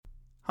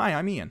Hi,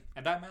 I'm Ian.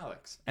 And I'm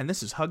Alex. And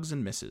this is Hugs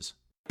and Misses.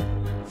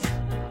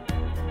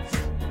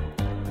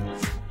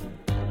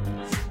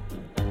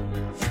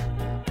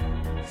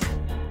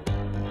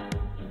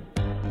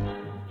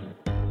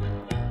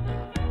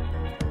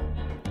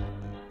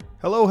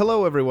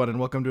 Hello, everyone, and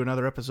welcome to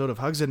another episode of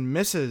Hugs and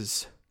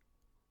Misses,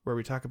 where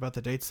we talk about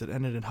the dates that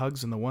ended in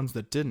hugs and the ones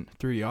that didn't.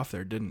 Threw you off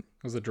there, didn't?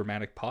 It was a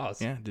dramatic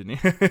pause. Yeah,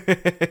 didn't you?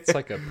 It's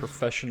like a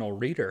professional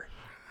reader.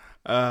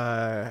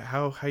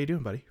 How you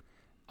doing, buddy?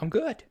 I'm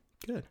good.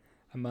 Good.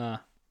 I'm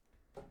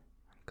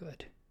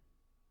good.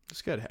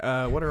 That's good.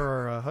 What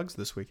are our hugs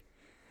this week?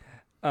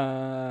 Me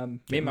and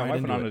my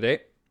wife went on into a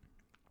date.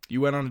 You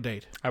went on a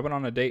date. I went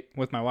on a date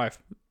with my wife.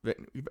 Good.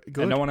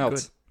 And no one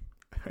else.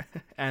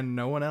 And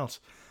no one else.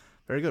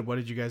 Very good. What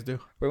did you guys do?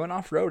 We went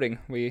off-roading.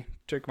 We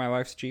took my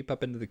wife's Jeep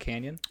up into the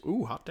canyon.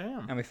 Ooh, hot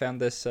damn. And we found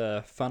this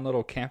fun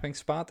little camping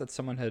spot that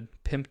someone had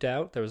pimped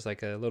out. There was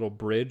like a little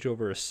bridge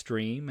over a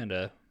stream and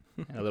a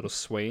little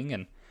swing.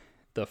 And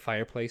the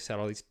fireplace had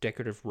all these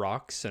decorative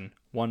rocks. And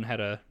one had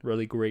a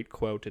really great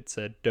quote. It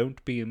said,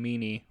 "Don't be a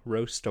meanie,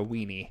 roast a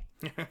weenie."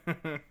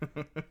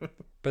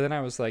 But then I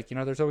was like,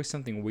 there's always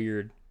something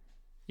weird,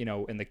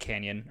 in the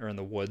canyon or in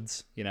the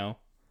woods,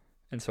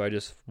 And so I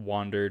just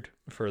wandered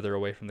further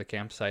away from the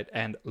campsite,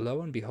 and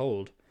lo and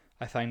behold,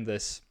 I find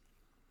this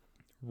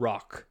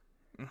rock.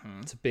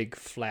 Mm-hmm. It's a big,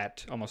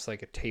 flat, almost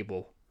like a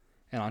table,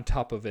 and on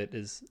top of it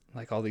is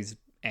like all these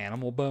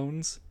animal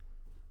bones.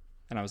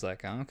 And I was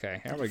like, oh, okay,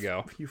 here we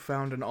go. You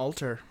found an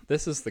altar.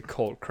 This is the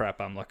cult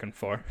crap I'm looking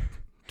for.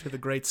 To the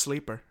great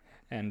sleeper.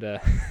 And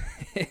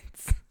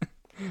it's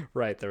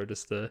right, there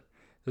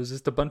was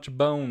just a bunch of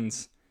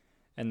bones.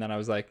 And then I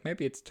was like,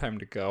 maybe it's time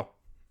to go.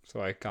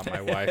 So I got my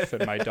wife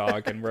and my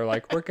dog, and we're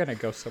like, we're going to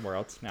go somewhere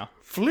else now.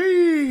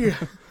 Flee!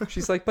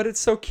 She's like, but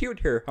it's so cute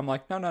here. I'm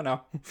like,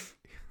 no.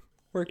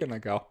 We're going to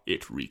go.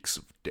 It reeks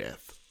of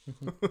death.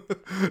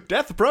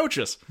 Death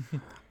approaches.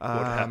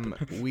 What happened?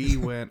 We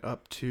went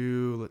up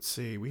to, let's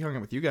see, we hung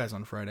out with you guys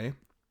on Friday.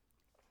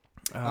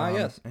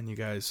 Yes. And you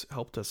guys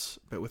helped us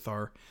a bit with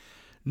our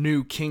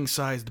new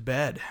king-sized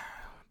bed,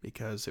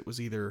 because it was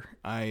either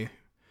I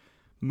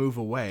move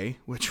away,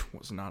 which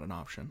was not an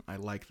option. I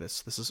like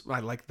this.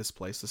 I like this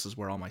place. This is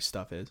where all my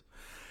stuff is.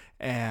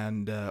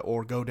 And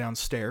or go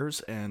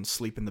downstairs and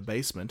sleep in the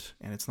basement,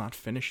 and it's not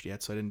finished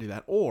yet, so I didn't do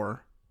that.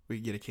 Or we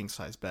get a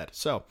king-size bed.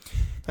 So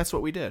that's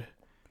what we did.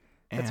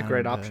 That's a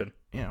great option.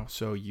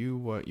 So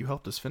you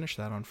helped us finish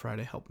that on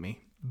Friday. Helped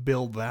me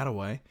build that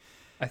away.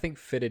 I think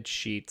fitted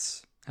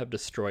sheets have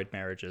destroyed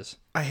marriages.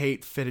 I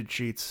hate fitted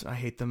sheets. I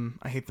hate them.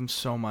 I hate them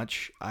so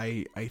much.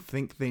 I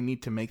think they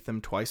need to make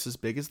them twice as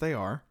big as they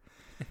are.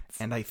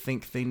 And I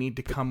think they need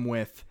to come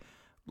with,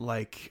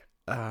 like,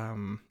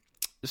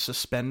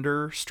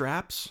 suspender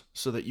straps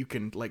so that you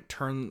can, like,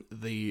 turn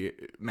the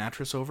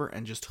mattress over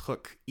and just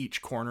hook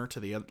each corner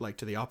to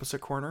the opposite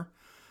corner.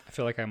 I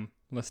feel like I'm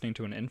listening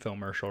to an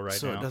infomercial right now.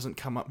 So it doesn't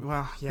come up.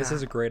 Well, yeah. This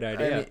is a great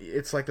idea. I mean,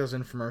 it's like those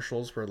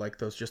infomercials where, like,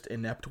 those just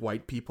inept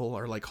white people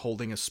are, like,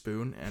 holding a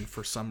spoon, and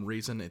for some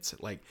reason it's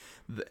like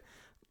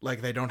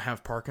they don't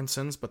have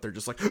Parkinson's, but they're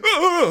just like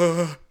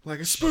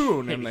a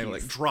spoon, and they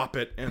like drop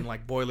it, and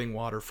like boiling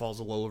water falls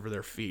all over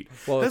their feet.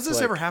 Well, has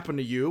this ever happened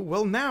to you?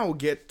 Well, now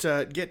get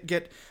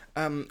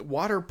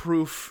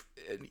waterproof,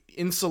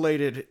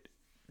 insulated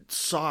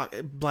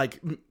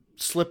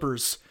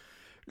slippers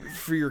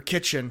for your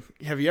kitchen.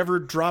 Have you ever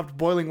dropped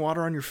boiling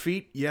water on your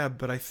feet? Yeah,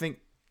 but I think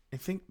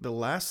the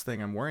last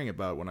thing I'm worrying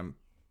about when I'm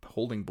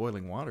holding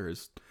boiling water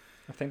is.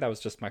 I think that was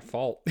just my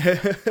fault.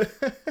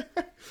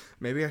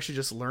 Maybe I should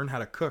just learn how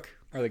to cook.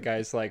 Or the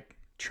guy's like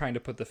trying to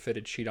put the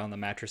fitted sheet on the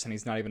mattress and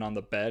he's not even on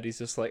the bed. He's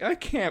just like, I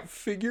can't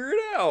figure it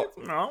out.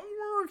 It's not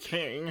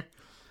working.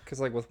 Because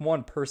like with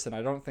one person,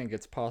 I don't think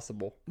it's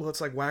possible. Well,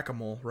 it's like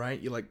whack-a-mole, right?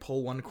 You like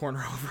pull one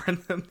corner over and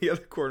then the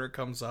other corner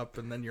comes up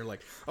and then you're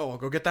like, oh, I'll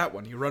go get that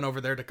one. You run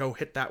over there to go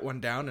hit that one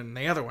down and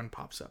the other one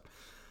pops up.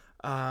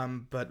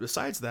 But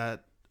besides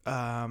that,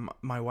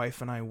 my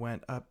wife and I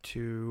went up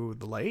to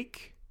the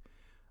lake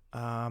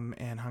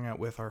and hung out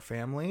with our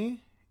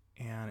family.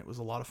 And it was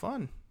a lot of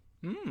fun.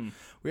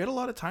 We had a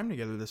lot of time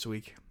together this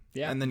week.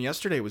 Yeah. And then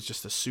yesterday was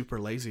just a super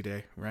lazy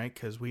day, right?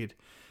 Because we had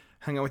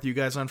hung out with you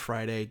guys on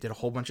Friday, did a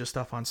whole bunch of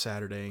stuff on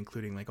Saturday,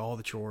 including like all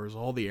the chores,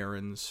 all the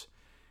errands,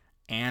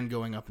 and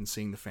going up and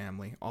seeing the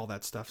family, all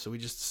that stuff. So we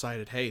just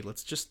decided, hey,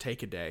 let's just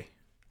take a day.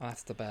 Oh,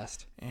 that's the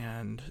best.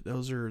 And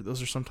those are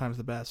sometimes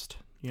the best.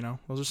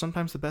 Those are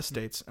sometimes the best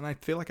dates. And I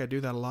feel like I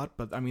do that a lot,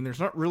 but I mean, there's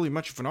not really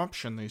much of an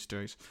option these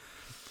days.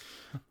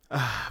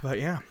 But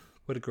yeah.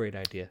 What a great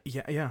idea.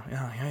 Yeah.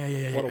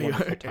 What a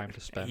wonderful time to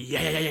spend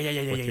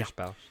with your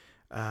spouse.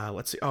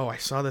 Let's see. Oh, I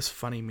saw this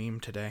funny meme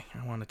today.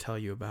 I want to tell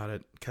you about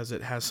it because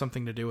it has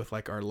something to do with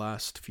like our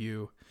last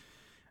few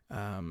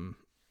episodes.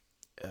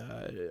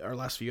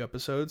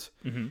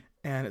 Mm-hmm.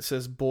 And it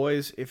says,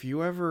 boys, if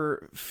you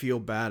ever feel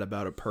bad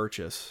about a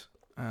purchase,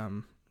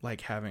 you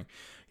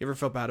ever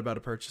felt bad about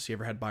a purchase? You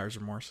ever had buyer's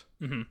remorse?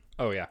 Mm-hmm.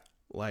 Oh yeah.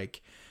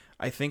 Like,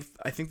 I think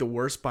the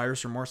worst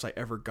buyer's remorse I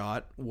ever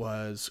got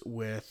was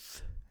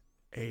with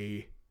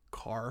a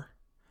car.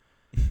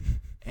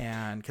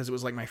 And man, because it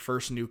was like my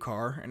first new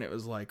car, and it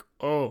was like,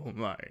 oh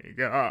my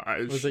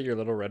gosh. Was it your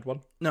little red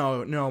one?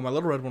 No, my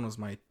little red one was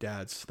my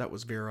dad's. That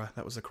was Vera.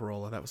 That was a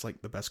Corolla. That was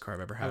like the best car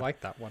I've ever had. I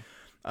like that one.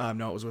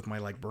 No, it was with my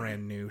like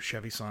brand new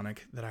Chevy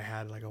Sonic that I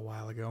had like a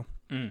while ago.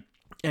 Mm.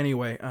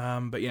 Anyway,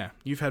 but yeah,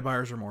 you've had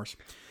buyer's remorse.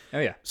 Oh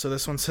yeah. So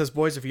this one says,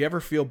 boys, if you ever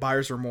feel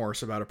buyer's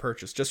remorse about a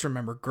purchase, just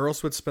remember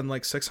girls would spend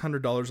like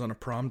 $600 on a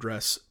prom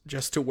dress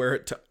just to wear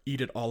it to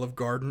eat at Olive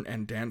Garden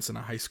and dance in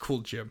a high school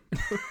gym.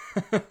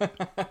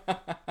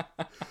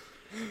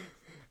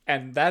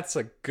 And that's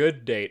a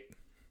good date.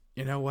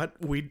 You know what?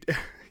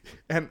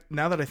 And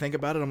now that I think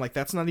about it, I'm like,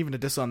 that's not even a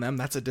diss on them.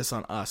 That's a diss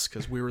on us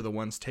because we were the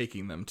ones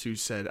taking them to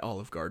said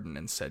Olive Garden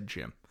and said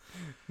gym.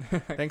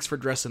 Thanks for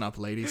dressing up,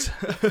 ladies.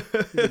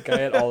 The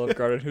guy at Olive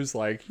Garden who's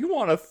like, you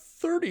want a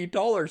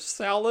 $30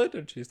 salad?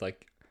 And she's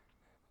like,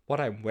 what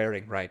I'm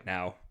wearing right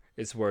now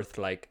is worth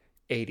like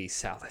 80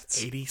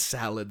 salads. 80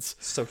 salads.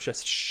 So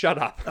just shut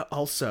up.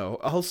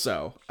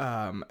 Also,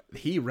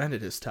 he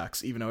rented his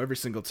tux, even though every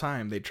single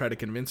time they try to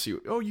convince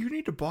you, oh, you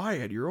need to buy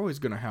it. You're always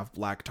going to have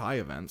black tie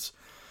events.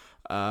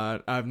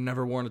 I've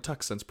never worn a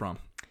tux since prom.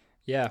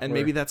 Yeah. And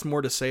maybe that's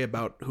more to say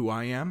about who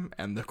I am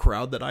and the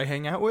crowd that I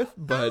hang out with,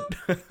 but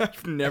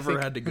I've never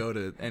had to go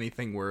to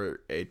anything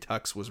where a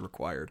tux was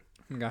required.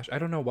 Gosh, I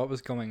don't know what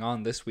was going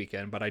on this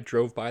weekend, but I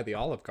drove by the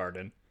Olive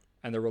Garden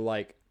and there were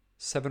like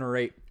 7 or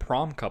 8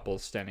 prom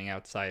couples standing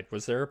outside.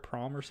 Was there a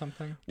prom or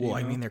something? Well,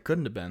 I mean, there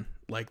couldn't have been.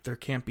 Like, there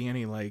can't be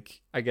any,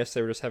 like... I guess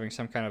they were just having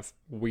some kind of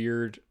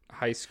weird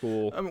high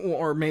school...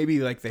 or maybe,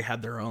 like, they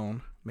had their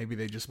own. Maybe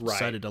they just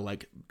decided to,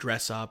 like,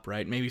 dress up,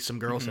 right? Maybe some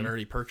girls had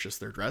already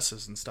purchased their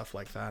dresses and stuff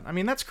like that. I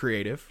mean, that's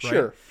creative,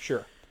 right?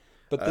 Sure.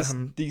 But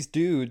these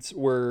dudes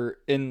were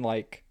in,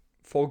 like,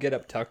 full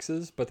get-up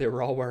tuxes, but they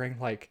were all wearing,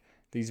 like,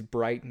 these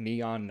bright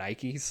neon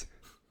Nikes.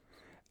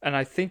 And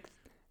I think,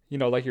 you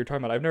know, like you're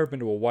talking about, I've never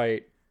been to a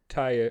white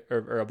tie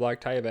or a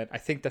black tie event. I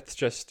think that's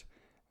just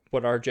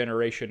what our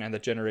generation and the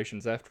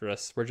generations after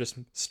us, we're just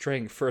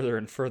straying further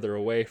and further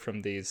away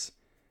from these,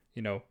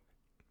 you know,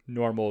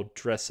 normal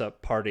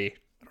dress-up party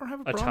I don't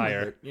have a problem attire.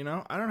 with it, you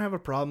know? I don't have a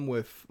problem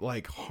with,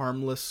 like,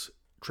 harmless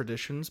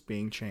traditions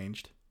being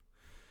changed.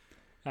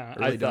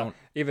 I don't.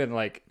 Even,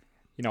 like,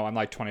 you know, I'm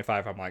like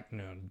 25. I'm like,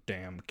 no,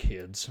 damn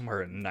kids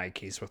wearing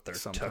Nikes with their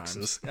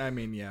tuxes. I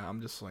mean, yeah, I'm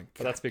just like...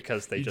 But that's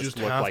because they you just just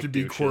look have like to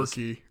be douches.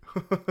 quirky.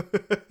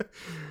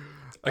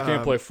 I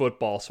can't play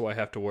football, so I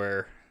have to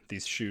wear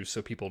these shoes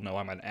so people know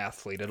I'm an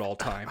athlete at all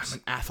times. I'm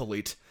an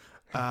athlete.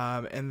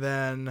 And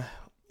then,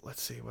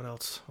 let's see, what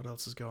else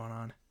is going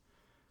on?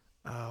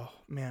 Oh,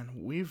 man, I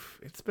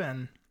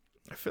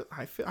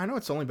know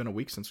it's only been a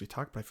week since we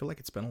talked, but I feel like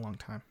it's been a long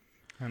time.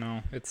 I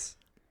know. It's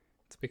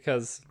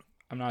because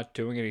I'm not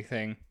doing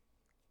anything.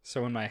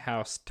 So in my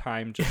house,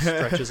 time just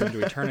stretches into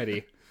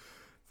eternity.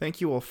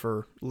 Thank you all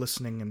for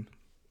listening and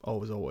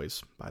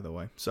always, by the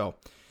way. So,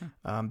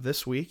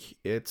 this week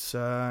it's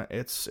a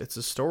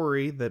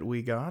story that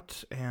we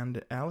got,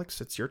 and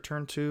Alex, it's your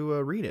turn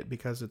to read it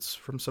because it's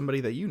from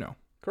somebody that you know.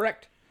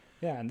 Correct.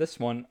 Yeah, and this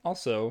one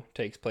also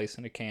takes place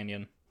in a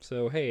canyon.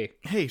 So hey,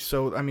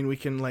 so I mean, we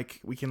can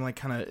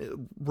kind of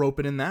rope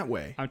it in that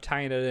way. I'm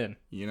tying it in.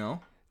 You know,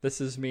 this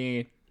is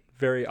me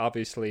very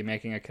obviously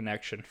making a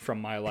connection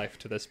from my life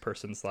to this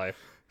person's life.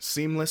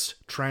 Seamless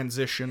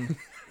transition.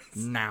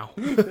 Now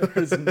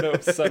there's no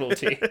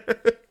subtlety.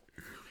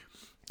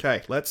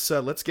 Okay, let's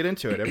get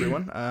into it,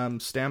 everyone.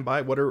 Stand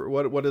by.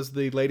 What is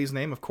the lady's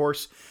name? Of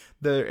course,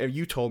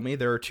 you told me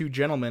there are 2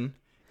 gentlemen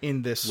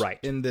in this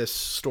in this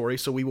story,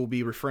 so we will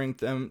be referring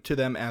to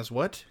them as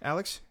what,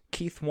 Alex?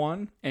 Keith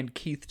 1 and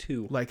Keith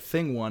 2. Like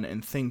Thing 1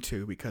 and Thing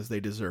 2, because they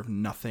deserve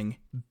nothing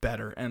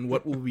better. And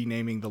what will we be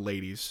naming the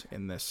ladies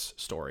in this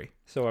story?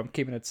 So I'm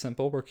keeping it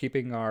simple. We're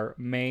keeping our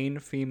main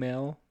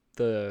female,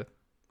 the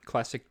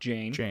classic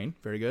Jane. Jane,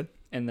 very good.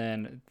 And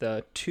then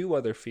the 2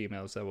 other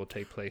females that will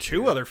take place.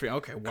 2 other females.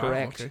 Okay, wow.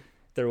 Correct. Okay.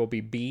 There will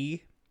be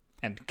B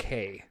and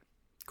K.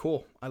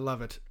 Cool. I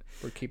love it.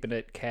 We're keeping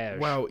it cash.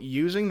 Wow,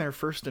 using their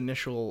first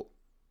initial...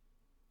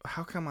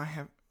 How come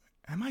am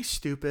I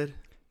stupid?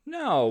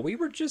 No, we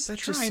were just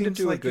trying to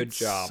do a good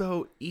job.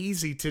 So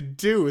easy to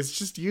do. It's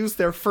just use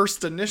their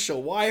first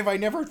initial. Why have I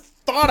never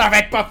thought of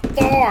it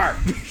before?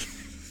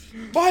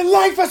 My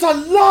life is a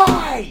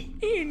lie!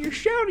 Ian, you're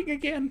shouting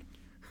again.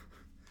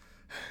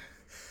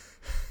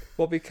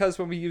 Well, because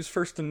when we use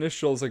first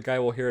initials, a guy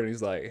will hear it and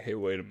he's like, hey,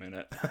 wait a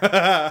minute.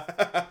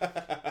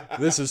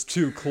 This is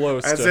too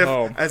close to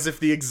home. As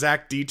if the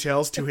exact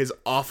details to his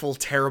awful,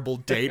 terrible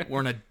date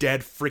weren't a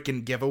dead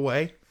freaking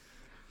giveaway.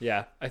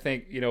 Yeah, I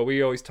think,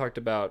 we always talked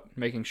about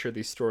making sure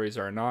these stories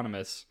are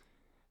anonymous.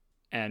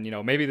 And,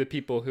 maybe the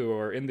people who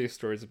are in these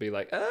stories will be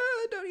like,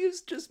 don't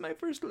use just my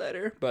first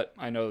letter. But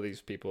I know these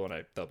people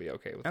and they'll be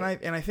okay with it.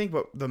 And I think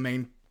the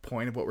main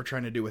point of what we're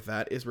trying to do with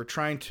that is we're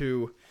trying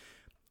to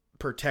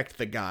protect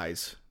the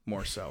guys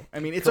more so. I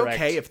mean, it's Correct.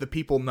 okay if the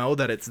people know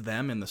that it's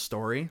them in the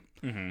story.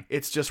 Mm-hmm.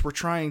 It's just we're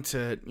trying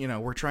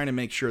to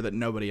make sure that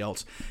nobody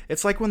else.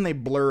 It's like when they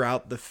blur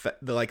out the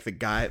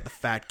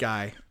fat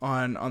guy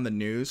on the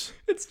news.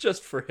 It's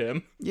just for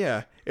him.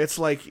 Yeah, it's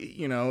like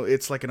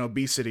it's like an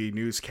obesity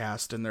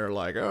newscast, and they're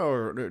like,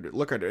 oh,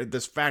 look at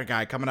this fat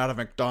guy coming out of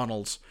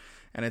McDonald's,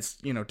 and it's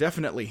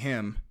definitely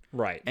him,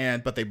 Right?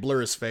 but they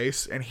blur his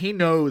face, and he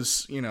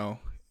knows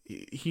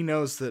he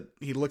knows that.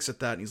 He looks at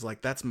that and he's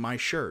like, that's my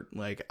shirt,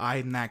 like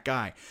I'm that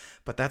guy,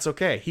 but that's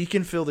okay. He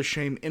can feel the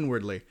shame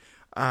inwardly.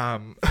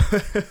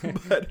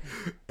 But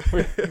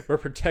we're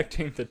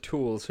protecting the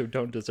tools who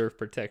don't deserve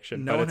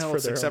protection. No but one it's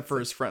else for except for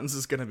his friends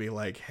is going to be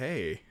like,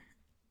 hey,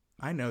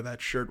 I know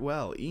that shirt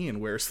well. Ian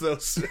wears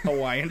those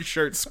Hawaiian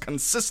shirts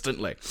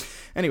consistently.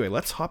 Anyway,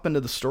 let's hop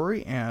into the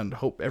story and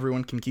hope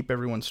everyone can keep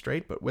everyone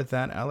straight. But with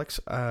that,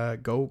 Alex,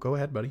 go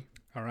ahead, buddy.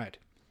 All right.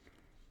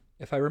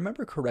 If I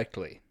remember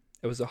correctly,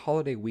 it was a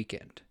holiday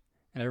weekend,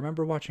 and I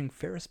remember watching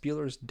Ferris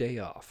Bueller's Day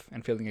Off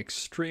and feeling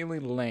extremely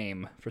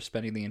lame for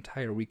spending the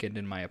entire weekend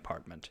in my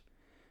apartment.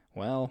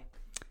 Well,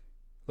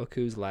 look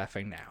who's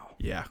laughing now.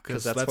 Yeah,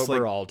 because that's what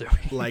we're all doing.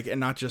 And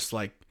not just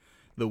like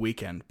the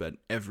weekend, but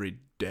every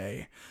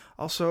day.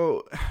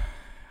 Also,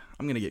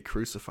 I'm going to get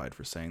crucified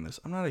for saying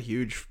this. I'm not a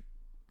huge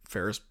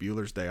Ferris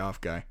Bueller's Day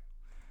Off guy.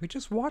 We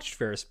just watched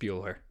Ferris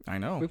Bueller. I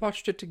know. We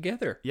watched it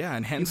together. Yeah,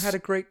 and hence... You had a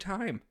great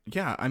time.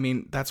 Yeah, I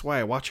mean, that's why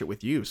I watch it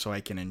with you, so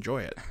I can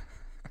enjoy it.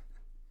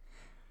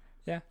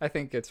 Yeah, I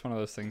think it's one of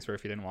those things where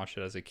if you didn't watch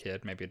it as a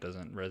kid, maybe it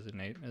doesn't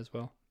resonate as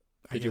well.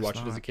 Did you watch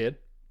it as a kid?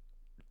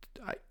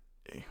 I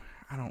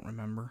don't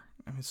remember.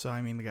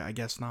 I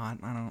guess not.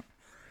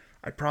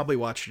 I probably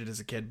watched it as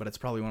a kid, but it's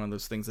probably one of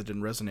those things that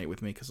didn't resonate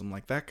with me because I'm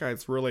like, that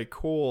guy's really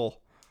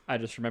cool. I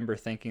just remember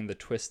thinking the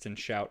twist and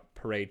shout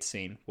parade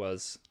scene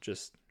was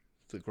just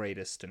the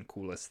greatest and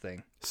coolest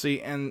thing.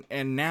 See, and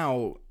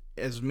now,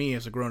 as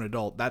a grown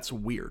adult, that's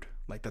weird.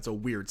 Like, that's a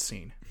weird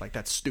scene. Like,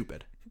 that's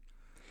stupid.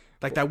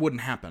 Like, that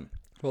wouldn't happen.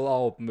 Well,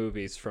 all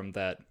movies from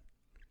that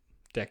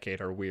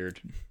decade are weird.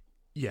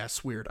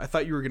 Yes, weird. I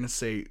thought you were going to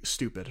say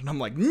stupid, and I'm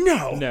like,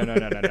 no! No.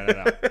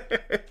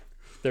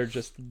 They're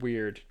just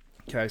weird.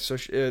 Okay, so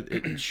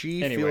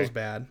she Anyway. feels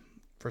bad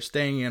for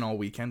staying in all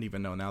weekend,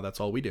 even though now that's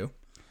all we do.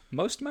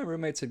 Most of my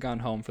roommates had gone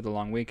home for the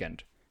long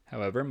weekend.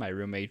 However, my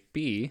roommate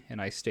B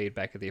and I stayed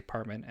back at the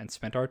apartment and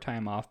spent our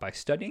time off by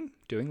studying,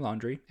 doing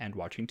laundry, and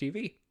watching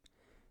TV.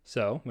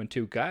 So, when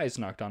two guys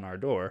knocked on our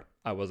door,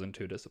 I wasn't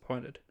too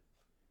disappointed.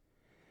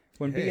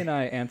 When B and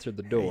I answered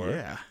the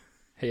door...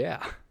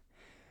 Yeah.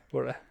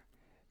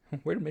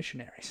 We're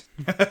missionaries.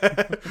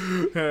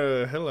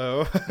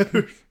 Hello.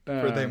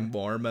 Were they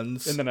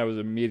Mormons? And then I was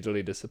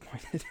immediately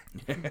disappointed.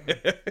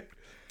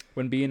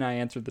 When B and I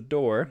answered the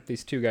door,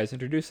 these two guys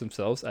introduced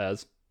themselves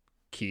as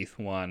Keith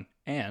 1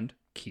 and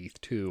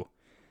Keith 2.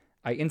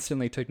 I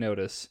instantly took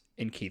notice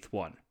in Keith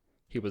 1.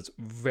 He was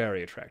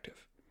very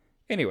attractive.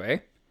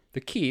 Anyway, the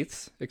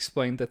Keiths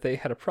explained that they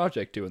had a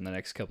project due in the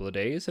next couple of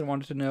days and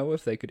wanted to know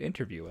if they could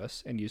interview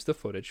us and use the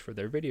footage for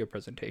their video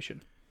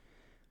presentation.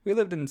 We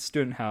lived in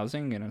student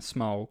housing in a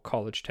small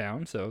college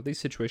town, so these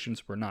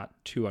situations were not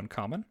too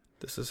uncommon.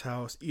 This is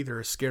how either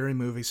a scary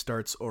movie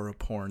starts or a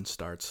porn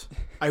starts.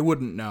 I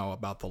wouldn't know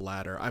about the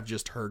latter. I've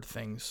just heard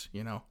things,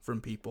 from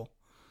people.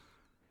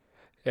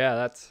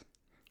 Yeah,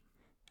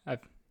 I've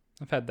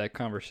had that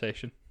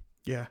conversation.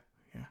 Yeah.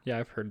 Yeah,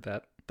 I've heard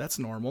that. That's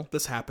normal.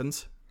 This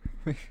happens.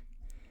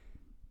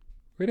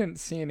 We didn't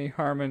see any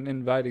harm in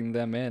inviting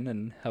them in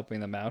and helping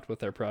them out with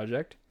their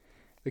project.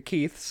 The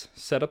Keiths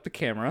set up the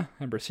camera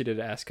and proceeded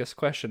to ask us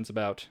questions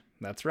about,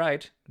 that's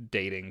right,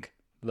 dating.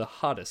 The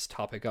hottest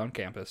topic on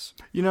campus.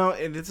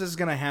 This is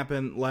going to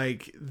happen.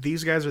 Like,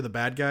 these guys are the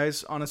bad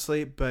guys,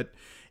 honestly, but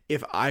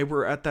if I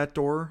were at that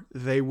door,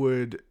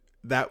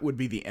 that would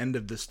be the end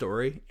of the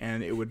story,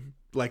 and it would,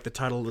 like, the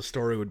title of the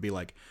story would be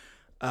like,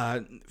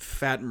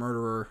 fat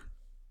murderer,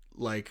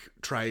 like,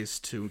 tries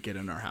to get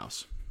in our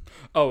house.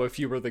 Oh, if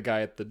you were the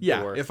guy at the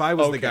door. Yeah, if I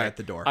was the guy at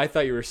the door. I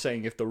thought you were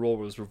saying if the role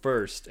was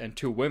reversed and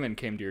two women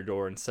came to your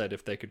door and said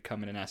if they could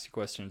come in and ask you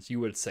questions, you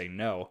would say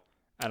no.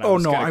 And I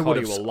was going to call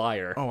you a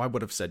liar. Oh, I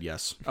would have said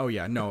yes. Oh,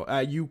 yeah, no,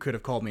 you could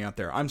have called me out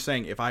there. I'm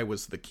saying if I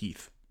was the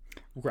Keith.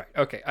 Right,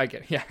 okay, I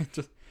get it. Yeah,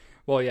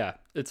 well, yeah,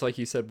 it's like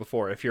you said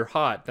before. If you're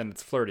hot, then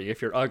it's flirty.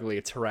 If you're ugly,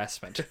 it's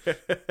harassment.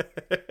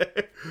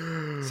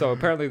 So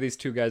apparently these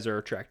two guys are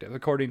attractive,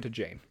 according to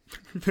Jane.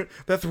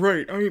 That's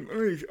right.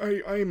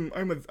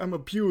 I'm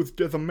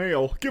abused as a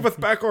male. Give us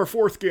back our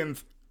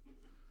foreskins.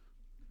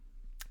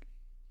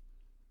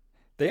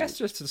 They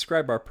asked us to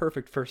describe our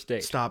perfect first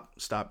date. Stop.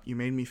 You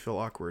made me feel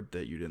awkward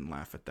that you didn't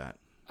laugh at that.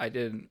 I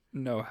didn't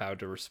know how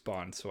to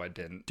respond, so I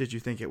didn't. Did you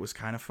think it was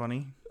kind of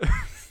funny?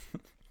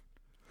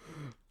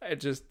 I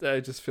just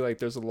feel like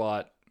there's a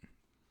lot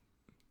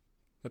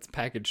that's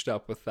packaged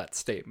up with that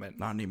statement.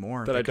 Not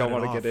anymore. That I don't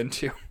want to get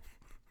into.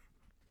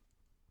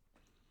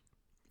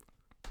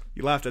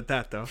 You laughed at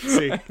that, though.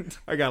 See,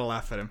 I gotta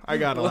laugh at him. I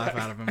gotta laugh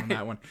out of him on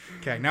that one.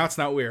 Okay, now it's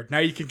not weird. Now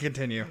you can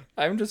continue.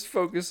 I'm just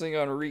focusing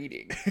on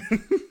reading.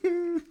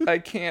 I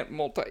can't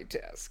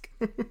multitask.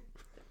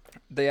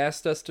 They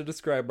asked us to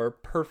describe our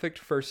perfect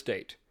first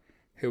date.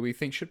 Who we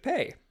think should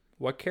pay.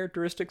 What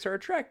characteristics are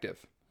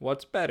attractive.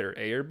 What's better,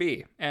 A or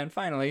B? And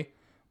finally,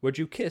 would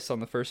you kiss on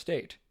the first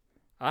date?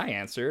 I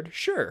answered,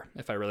 sure,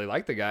 if I really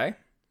liked the guy.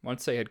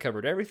 Once they had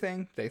covered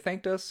everything, they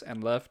thanked us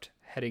and left,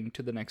 heading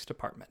to the next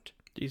apartment.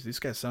 Geez, these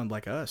guys sound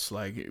like us.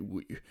 Like,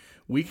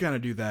 we kind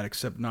of do that,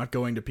 except not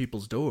going to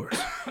people's doors.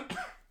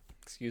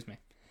 Excuse me.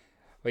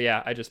 Well,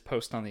 yeah, I just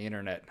post on the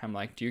internet. I'm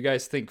like, do you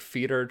guys think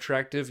feet are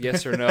attractive?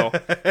 Yes or no?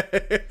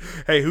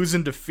 Hey, who's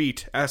into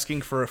feet?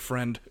 Asking for a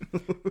friend.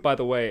 By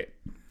the way,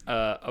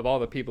 of all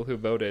the people who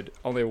voted,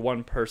 only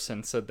one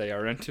person said they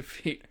are into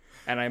feet.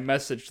 And I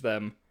messaged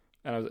them,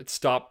 and I was like,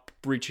 stop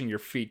reaching your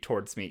feet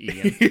towards me,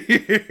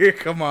 Ian.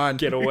 Come on.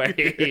 Get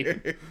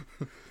away.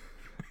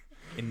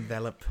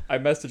 Envelop. I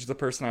messaged the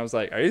person. I was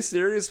like, "Are you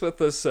serious with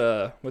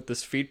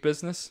this feet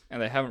business?"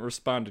 And they haven't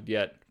responded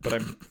yet. But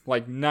I'm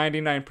like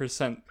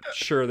 99%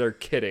 sure they're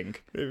kidding.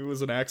 Maybe it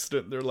was an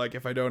accident. They're like,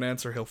 if I don't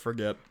answer, he'll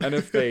forget. And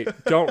if they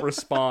don't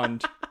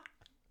respond,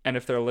 and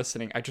if they're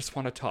listening, I just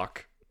want to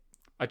talk.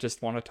 I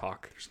just want to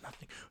talk. There's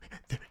nothing.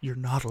 You're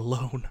not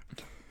alone.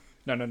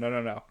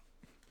 No.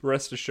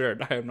 Rest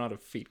assured, I am not a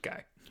feet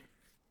guy.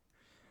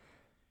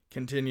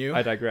 Continue.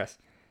 I digress.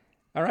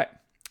 All right.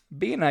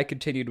 B and I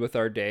continued with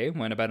our day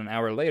when about an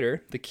hour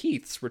later, the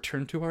Keiths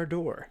returned to our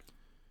door.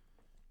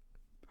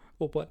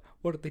 Well,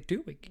 what are they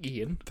doing,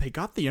 Ian? They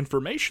got the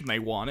information they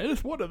wanted.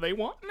 What do they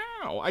want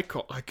now? I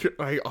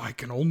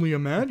can only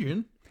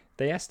imagine.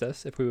 They asked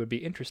us if we would be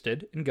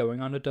interested in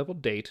going on a double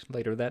date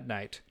later that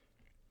night.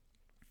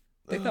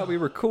 They thought we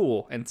were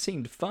cool and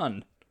seemed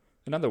fun.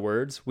 In other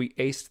words, we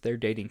aced their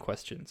dating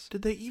questions.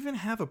 Did they even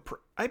have a...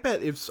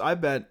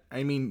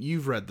 I mean,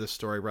 you've read this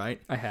story,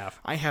 right? I have.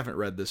 I haven't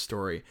read this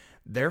story.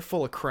 They're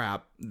full of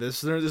crap.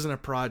 This isn't a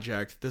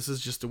project. This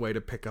is just a way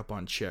to pick up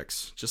on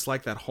chicks. Just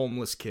like that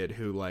homeless kid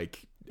who,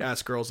 like,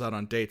 asked girls out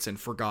on dates and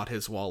forgot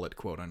his wallet,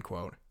 quote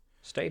unquote.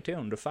 Stay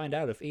tuned to find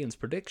out if Ian's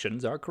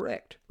predictions are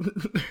correct.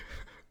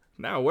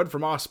 Now, a word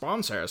from our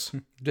sponsors.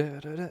 We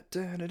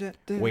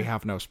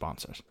have no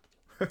sponsors.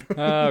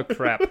 Oh,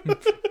 crap.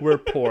 We're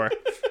poor.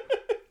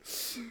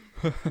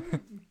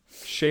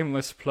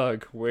 Shameless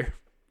plug. We're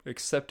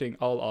accepting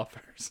all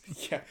offers.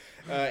 Yeah.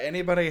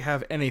 Anybody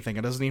have anything?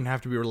 It doesn't even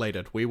have to be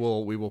related. We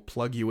will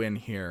plug you in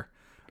here.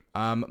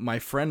 My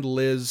friend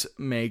Liz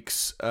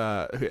makes,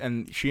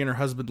 and she and her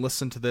husband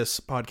listen to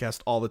this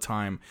podcast all the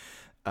time.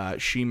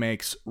 She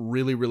makes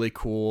really, really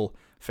cool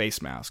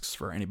face masks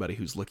for anybody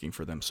who's looking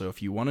for them. So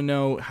if you want to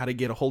know how to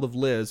get a hold of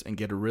Liz and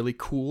get a really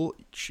cool,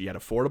 yet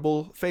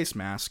affordable face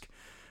mask,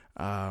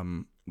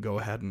 go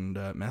ahead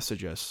and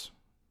message us.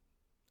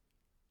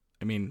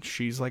 I mean,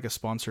 she's like a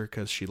sponsor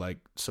because she like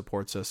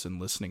supports us in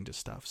listening to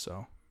stuff.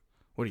 So,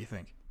 what do you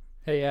think?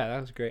 Hey, yeah,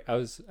 that was great. I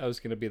was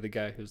gonna be the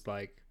guy who's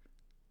like,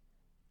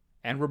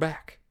 and we're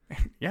back.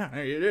 Yeah,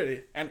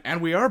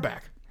 and we are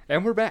back.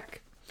 And we're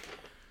back.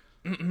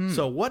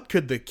 So, what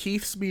could the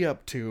Keiths be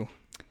up to?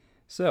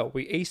 So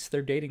we aced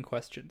their dating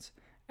questions.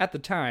 At the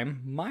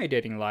time, my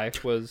dating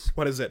life was...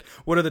 What is it?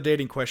 What are the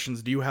dating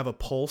questions? Do you have a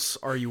pulse?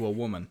 Are you a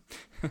woman?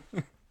 I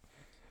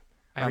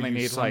only are you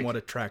need somewhat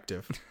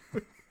attractive?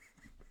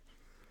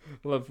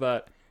 Love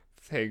that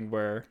thing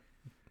where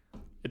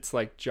it's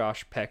like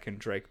Josh Peck and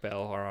Drake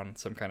Bell are on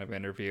some kind of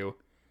interview,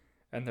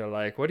 and they're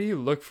like, "What do you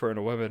look for in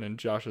a woman?" And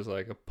Josh is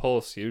like, "A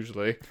pulse,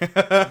 usually."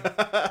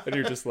 And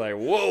you're just like,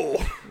 "Whoa."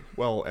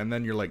 Well, and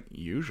then you're like,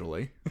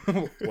 "Usually."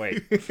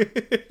 Wait.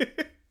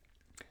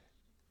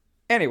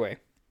 Anyway,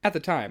 at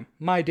the time,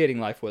 my dating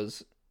life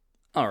was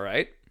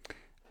alright.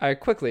 I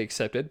quickly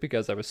accepted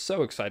because I was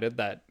so excited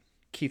that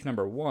Keith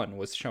number 1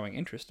 was showing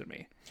interest in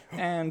me.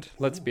 And,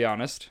 let's be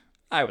honest,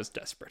 I was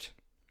desperate.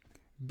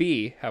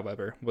 B,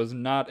 however, was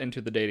not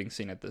into the dating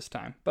scene at this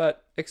time,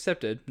 but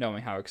accepted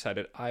knowing how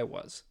excited I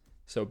was.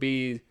 So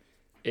B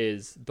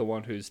is the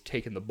one who's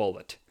taken the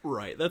bullet.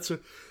 Right, that's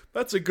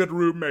a good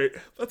roommate.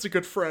 That's a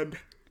good friend.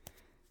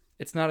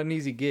 It's not an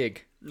easy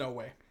gig. No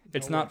way.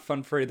 It's not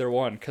fun for either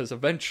one, because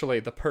eventually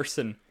the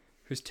person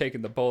who's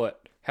taking the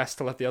bullet has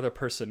to let the other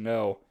person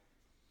know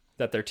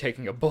that they're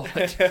taking a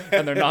bullet,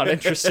 and they're not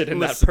interested in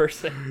that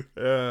person.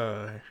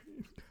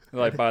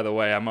 Like, by the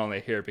way, I'm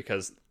only here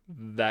because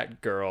that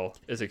girl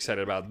is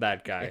excited about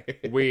that guy.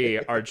 We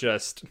are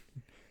just,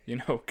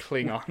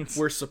 Klingons.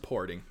 We're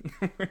supporting.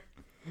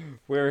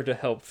 We're to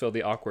help fill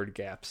the awkward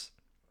gaps.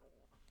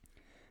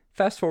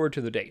 Fast forward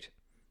to the date.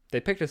 They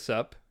picked us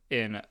up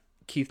in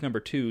Keith number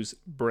 2's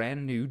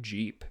brand new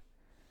Jeep.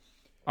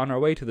 On our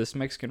way to this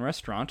Mexican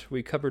restaurant,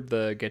 we covered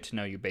the get to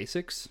know you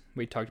basics.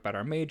 We talked about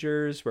our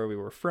majors, where we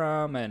were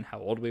from, and how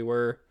old we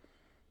were.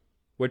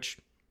 Which,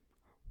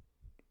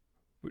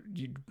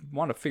 you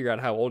want to figure out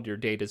how old your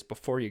date is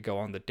before you go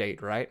on the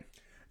date, right?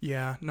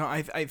 Yeah, no,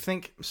 I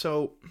think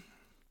so.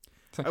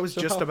 I was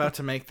just about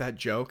to make that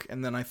joke,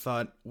 and then I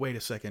thought, wait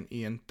a second,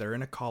 Ian, they're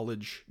in a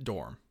college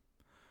dorm.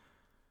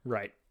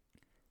 Right.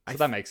 So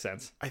that makes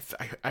sense.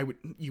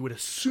 You would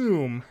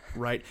assume,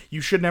 right?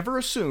 You should never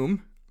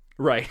assume,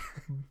 Right.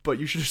 but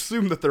you should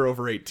assume that they're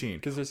over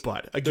 18.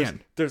 But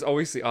again, there's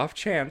always the off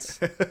chance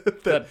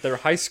that their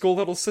high school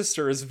little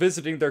sister is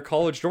visiting their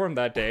college dorm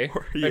that day,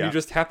 and you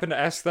just happen to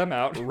ask them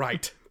out.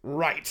 Right,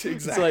 exactly.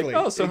 It's like,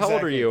 oh, so how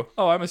old are you?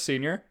 Oh, I'm a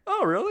senior.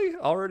 Oh, really?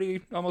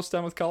 Already almost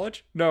done with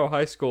college? No,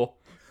 high school.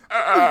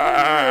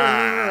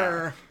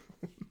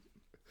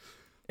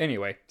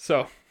 Anyway,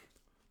 so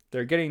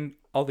they're getting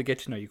all the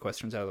get-to-know-you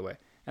questions out of the way.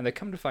 And they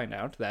come to find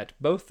out that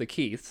both the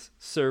Keiths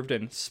served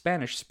in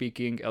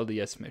Spanish-speaking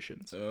LDS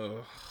missions.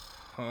 Oh,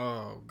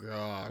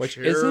 gosh. Which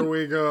Here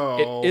we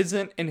go. It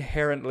isn't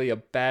inherently a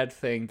bad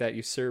thing that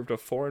you served a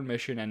foreign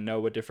mission and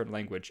know a different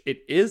language.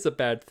 It is a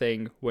bad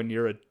thing when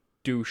you're a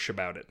douche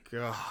about it.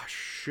 Gosh,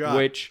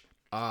 shut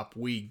up.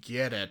 We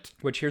get it.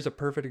 Which here's a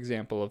perfect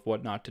example of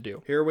what not to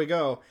do. Here we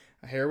go.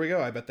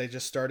 I bet they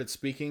just started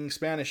speaking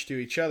Spanish to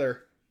each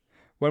other.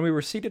 When we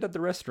were seated at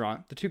the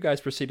restaurant, the two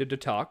guys proceeded to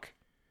talk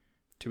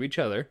to each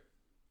other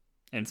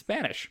in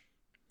Spanish.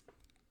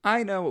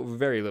 I know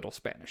very little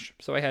Spanish,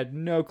 so I had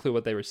no clue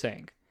what they were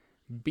saying.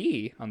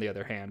 B, on the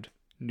other hand,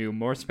 knew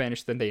more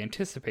Spanish than they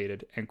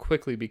anticipated and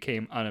quickly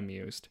became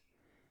unamused.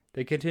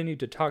 They continued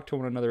to talk to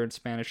one another in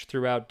Spanish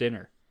throughout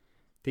dinner.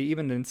 They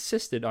even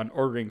insisted on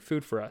ordering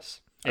food for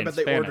us. I bet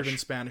they ordered in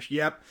Spanish.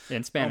 Yep.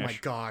 In Spanish. Oh my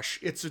gosh.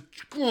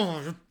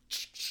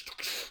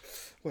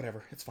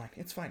 Whatever. It's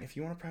fine. If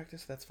you want to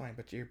practice, that's fine.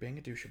 But you're being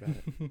a douche about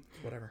it.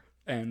 Whatever.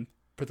 And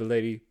for the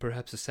lady,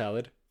 perhaps a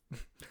salad?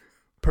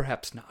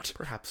 Perhaps not.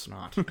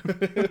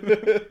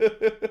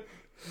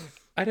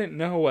 I didn't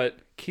know what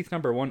Keith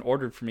number 1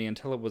 ordered for me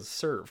until it was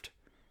served.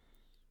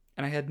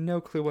 And I had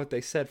no clue what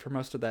they said for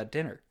most of that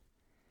dinner.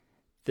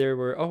 They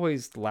were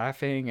always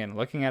laughing and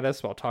looking at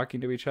us while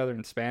talking to each other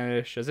in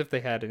Spanish, as if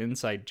they had an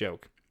inside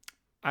joke.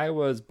 I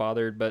was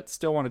bothered, but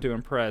still wanted to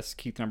impress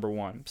Keith number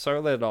 1, so I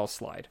let it all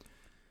slide.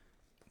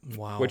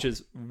 Wow. Which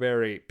is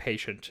very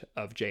patient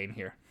of Jane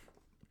here.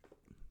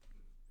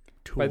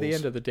 Tools. By the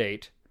end of the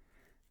date,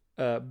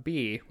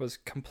 B was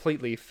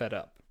completely fed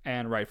up,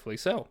 and rightfully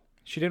so.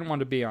 She didn't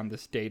want to be on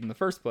this date in the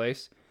first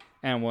place,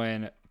 and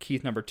when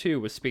Keith number 2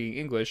 was speaking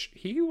English,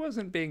 he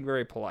wasn't being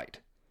very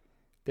polite.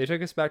 They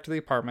took us back to the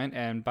apartment,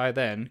 and by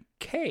then,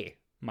 Kay,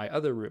 my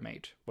other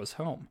roommate, was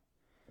home.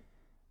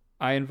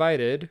 I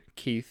invited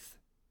Keith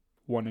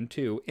 1 and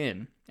 2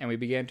 in, and we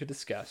began to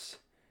discuss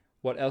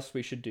what else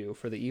we should do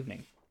for the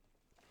evening.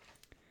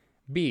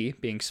 B,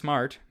 being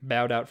smart,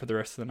 bowed out for the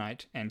rest of the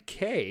night, and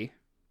Kay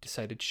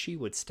decided she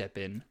would step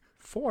in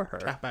for her.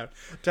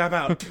 Tap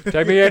out.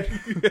 Tag me in.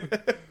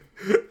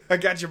 I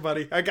got you,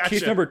 buddy. I got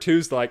Keith you. number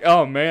 2's like,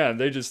 oh man,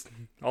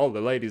 all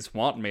the ladies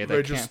want me.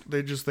 They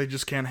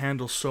just can't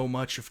handle so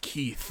much of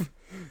Keith.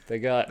 They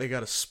got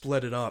to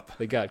split it up.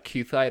 They got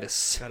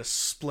Keithitis. Got to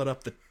split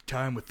up the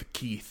time with the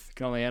Keith.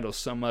 Can only handle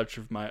so much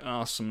of my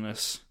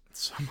awesomeness.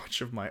 So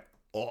much of my...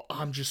 Oh,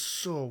 I'm just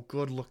so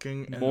good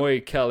looking.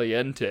 Muy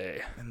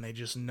caliente. And they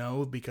just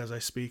know because I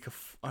speak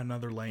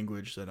another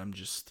language that I'm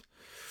just...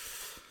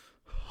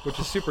 Which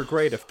is super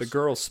great if the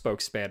girls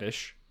spoke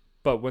Spanish,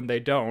 but when they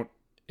don't,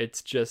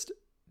 it's just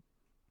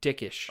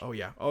dickish. Oh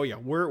yeah.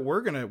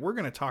 We're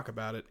gonna talk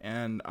about it,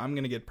 and I'm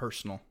gonna get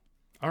personal.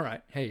 All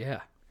right. Hey, yeah.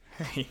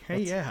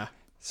 Yeah.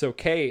 So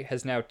Kay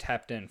has now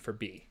tapped in for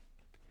B.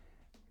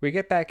 We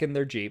get back in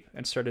their Jeep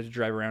and started to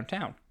drive around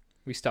town.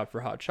 We stopped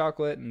for hot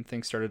chocolate, and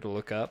things started to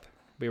look up.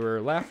 We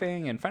were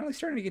laughing and finally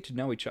starting to get to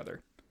know each other.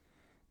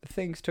 But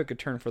things took a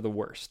turn for the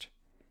worst.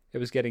 It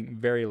was getting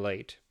very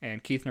late,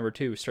 and Keith number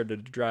 2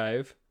 started to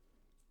drive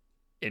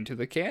into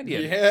the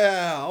canyon.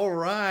 Yeah, all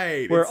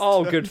right. Where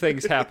all good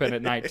things happen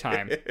at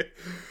nighttime.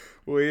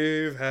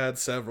 We've had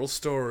several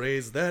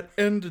stories that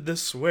ended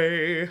this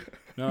way.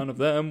 None of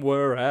them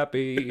were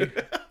happy.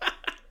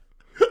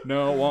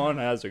 No one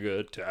has a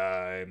good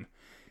time.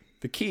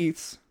 The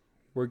Keiths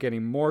were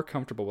getting more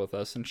comfortable with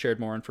us and shared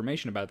more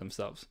information about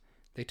themselves.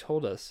 They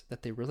told us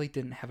that they really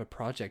didn't have a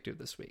project due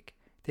this week.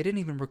 They didn't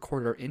even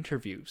record our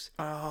interviews.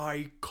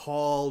 I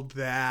called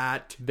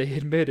that. They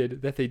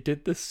admitted that they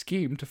did the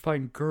scheme to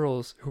find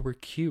girls who were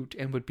cute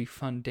and would be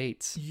fun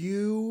dates.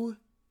 You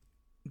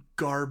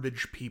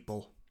garbage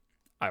people.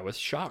 I was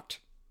shocked.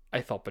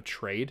 I felt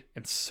betrayed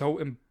and so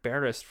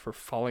embarrassed for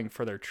falling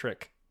for their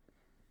trick.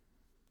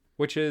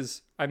 Which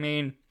is, I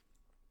mean,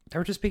 they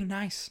were just being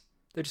nice.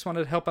 They just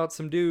wanted to help out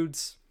some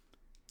dudes.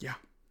 Yeah.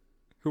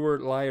 Who were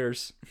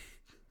liars.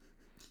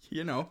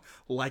 You know,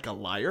 like a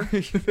liar.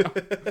 It's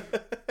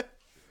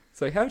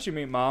like, how'd you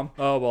meet Mom?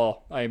 Oh,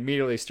 well, I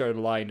immediately started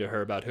lying to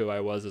her about who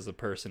I was as a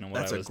person and what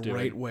I was doing. That's a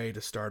great way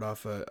to start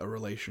off a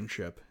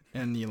relationship.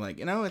 And you're like,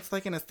 it's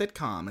like in a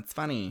sitcom. It's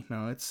funny.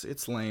 No,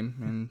 it's lame,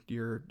 and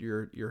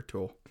you're a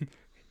tool.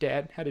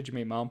 Dad, how did you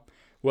meet Mom?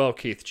 Well,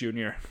 Keith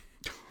Jr.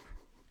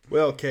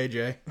 Well,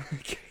 KJ.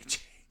 KJ.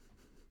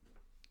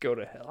 Go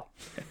to hell.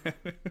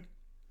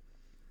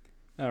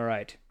 All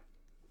right.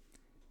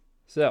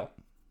 So.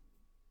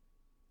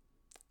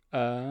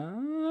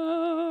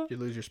 Did you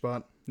lose your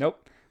spot?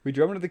 Nope. We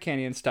drove into the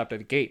canyon and stopped at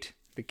a gate.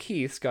 The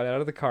Keiths got out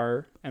of the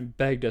car and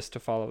begged us to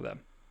follow them.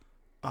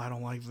 I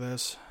don't like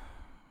this.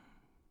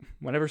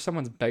 whenever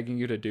someone's begging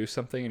you to do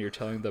something and you're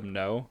telling them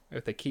no,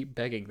 if they keep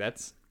begging,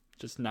 that's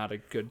just not a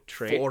good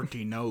trait.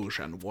 40 no's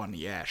and 1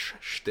 yes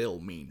still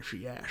means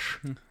yes.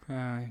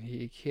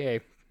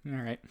 Okay. All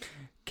right.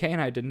 Kay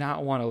and I did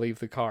not want to leave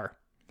the car,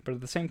 but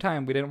at the same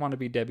time, we didn't want to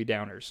be Debbie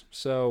Downers,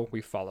 so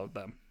we followed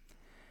them.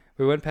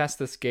 We went past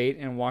this gate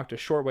and walked a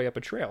short way up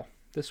a trail.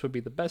 This would be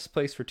the best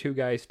place for two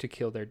guys to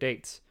kill their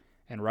dates.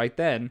 And right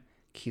then,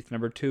 Keith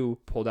number 2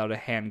 pulled out a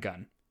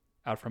handgun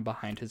out from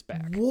behind his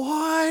back.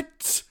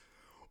 What?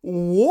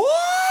 Run!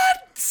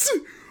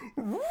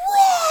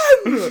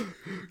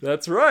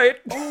 That's right.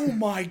 Oh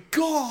my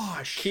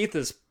gosh. Keith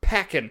is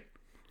packing.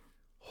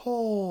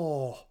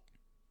 Oh.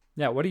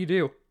 Yeah, what do you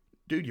do?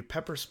 Dude,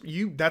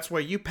 that's why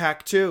you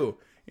pack too.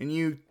 And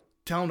you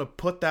tell him to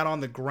put that on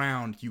the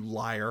ground, you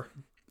liar.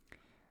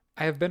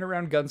 I have been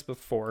around guns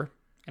before,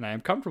 and I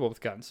am comfortable with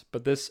guns,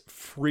 but this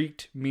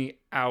freaked me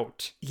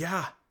out.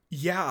 Yeah.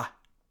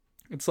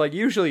 It's like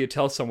usually you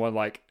tell someone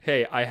like,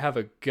 hey, I have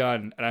a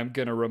gun and I'm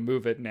going to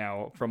remove it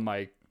now from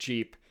my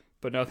Jeep.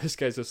 But no, this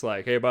guy's just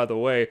like, hey, by the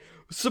way,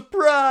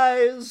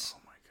 surprise!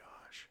 Oh my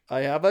gosh. I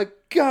have a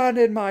gun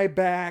in my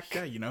back.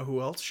 Yeah, you know who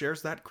else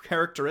shares that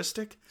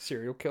characteristic?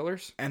 Serial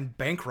killers. And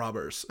bank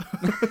robbers.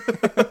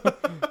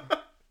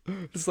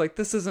 It's like,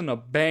 this isn't a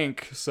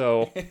bank,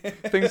 so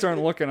things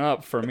aren't looking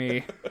up for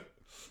me.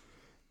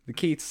 The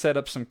Keiths set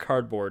up some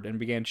cardboard and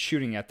began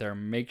shooting at their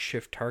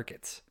makeshift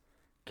targets.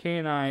 Kay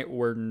and I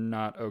were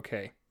not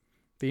okay.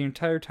 The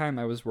entire time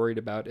I was worried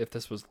about if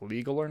this was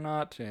legal or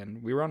not,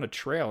 and we were on a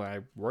trail and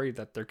I worried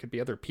that there could be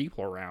other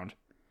people around.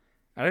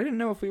 And I didn't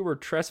know if we were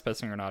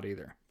trespassing or not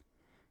either.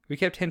 We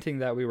kept hinting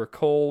that we were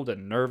cold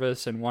and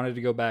nervous and wanted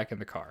to go back in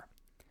the car.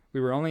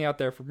 We were only out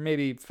there for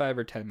maybe 5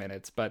 or 10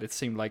 minutes, but it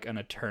seemed like an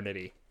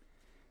eternity.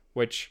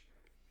 Which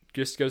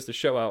just goes to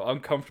show how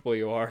uncomfortable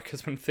you are,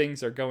 because when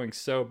things are going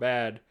so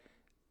bad,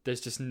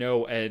 there's just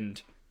no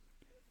end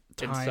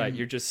in sight.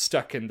 You're just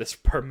stuck in this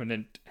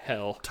permanent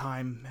hell.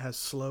 Time has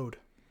slowed.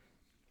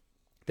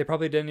 They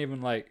probably didn't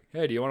even like,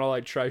 hey, do you want to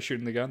like try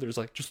shooting the gun? They're just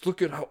like, just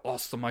look at how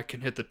awesome I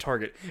can hit the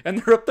target. And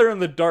they're up there in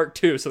the dark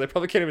too, so they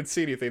probably can't even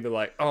see anything. They're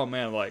like, oh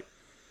man, like,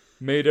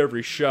 made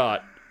every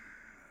shot.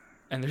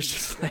 And there's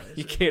just like,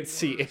 you can't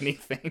see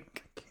anything.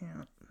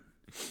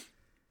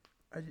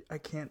 I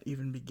can't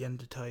even begin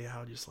to tell you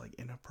how just like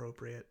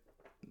inappropriate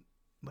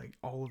like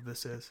all of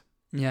this is.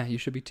 Yeah, you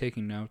should be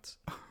taking notes.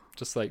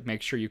 Just like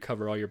make sure you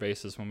cover all your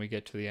bases when we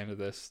get to the end of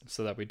this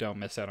so that we don't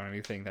miss out on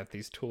anything that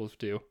these tools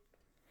do.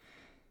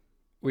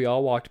 We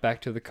all walked back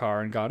to the car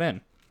and got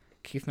in.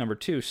 Keith number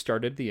 2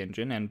 started the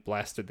engine and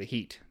blasted the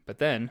heat, but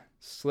then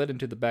slid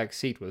into the back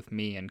seat with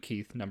me and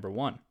Keith number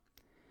 1.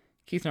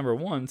 Keith number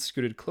 1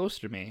 scooted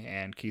closer to me,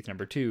 and Keith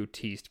number 2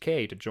 teased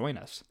Kay to join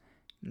us.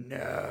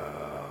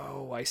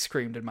 No, I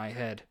screamed in my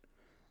head.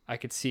 I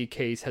could see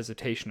Kay's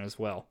hesitation as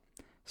well.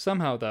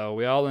 Somehow, though,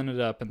 we all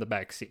ended up in the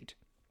back seat.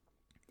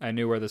 I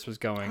knew where this was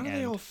going. How do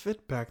they all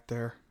fit back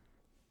there?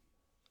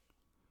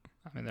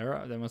 I mean,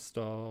 they must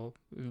all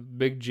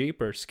big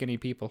Jeep or skinny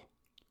people.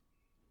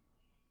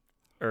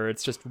 Or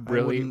it's just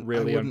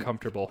really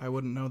uncomfortable. I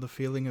wouldn't know the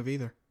feeling of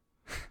either.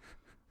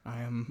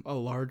 I am a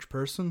large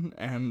person,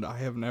 and I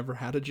have never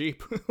had a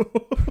Jeep.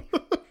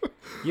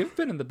 You've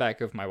been in the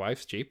back of my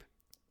wife's Jeep.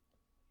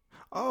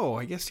 Oh,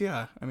 I guess,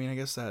 yeah. I mean, I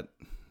guess that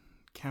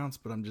counts,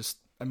 but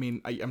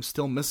I'm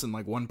still missing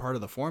like one part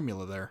of the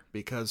formula there,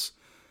 because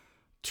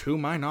to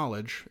my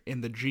knowledge, in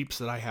the Jeeps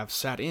that I have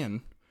sat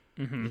in,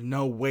 there's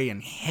no way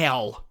in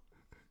hell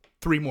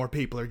 3 more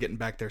people are getting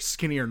back there,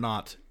 skinny or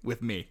not,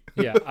 with me.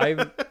 Yeah,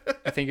 I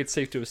think it's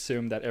safe to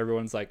assume that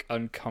everyone's like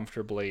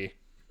uncomfortably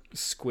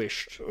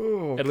squished.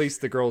 Oh. At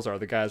least the girls are.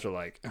 The guys are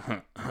like,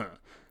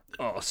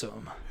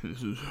 awesome.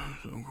 This is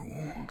so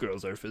cool.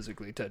 Girls are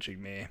physically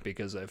touching me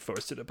because I've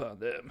forced it upon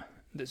them.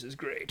 This is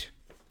great.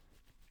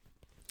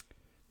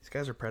 These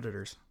guys are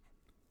predators.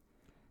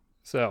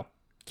 So,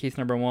 Keith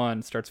number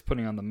 1 starts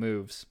putting on the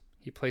moves.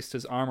 He placed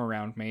his arm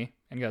around me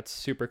and got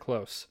super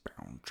close.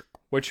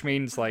 Which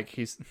means like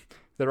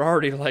they're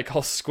already like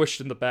all squished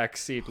in the back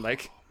seat.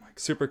 Like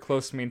super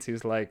close means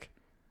he's like,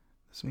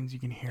 this means you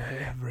can hear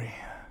every.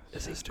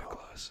 This is too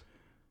close.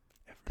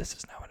 This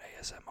is now an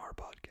ASMR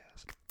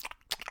podcast.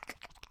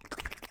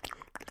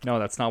 No,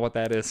 that's not what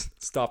that is.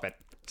 Stop it.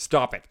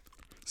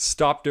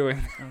 Stop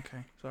doing that.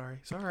 Okay,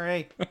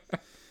 sorry.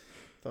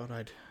 Thought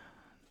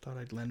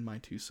I'd lend my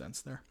 2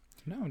 cents there.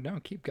 No,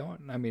 keep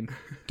going. I mean,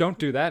 don't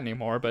do that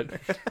anymore, but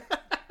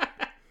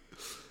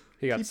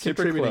he got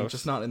super close.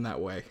 Just not in that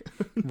way.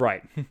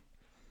 Right.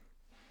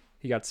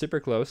 He got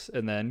super close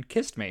and then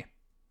kissed me.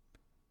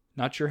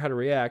 Not sure how to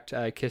react,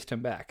 I kissed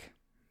him back.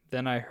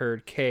 Then I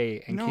heard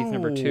Kay and Keith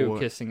number 2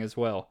 kissing as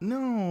well.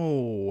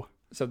 No.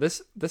 So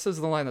this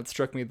is the line that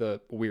struck me the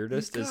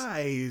weirdest.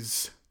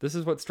 This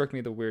is what struck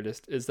me the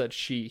weirdest, is that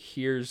she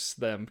hears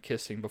them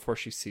kissing before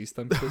she sees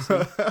them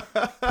kissing.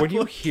 When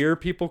you hear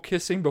people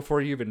kissing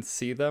before you even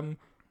see them,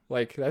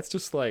 like, that's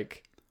just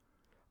like,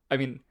 I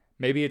mean,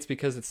 maybe it's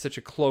because it's such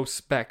a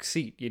close back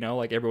seat, you know,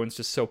 like everyone's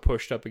just so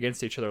pushed up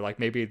against each other. Like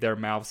maybe their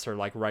mouths are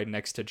like right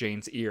next to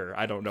Jane's ear.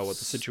 I don't know what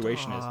the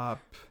situation is,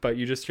 but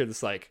you just hear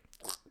this like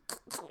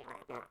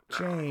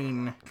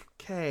Jane,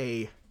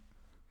 Kay,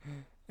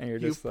 and you're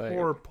just like,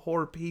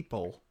 poor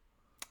people.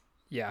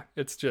 Yeah,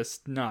 it's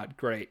just not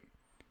great.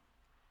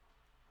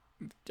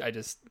 I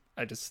just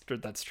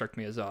that struck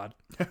me as odd.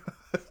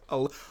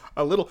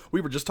 a little.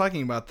 We were just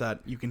talking about that.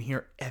 You can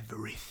hear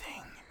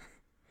everything.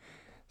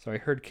 So I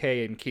heard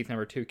Kay and Keith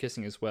number 2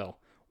 kissing as well.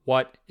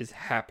 What is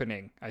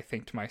happening? I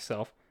think to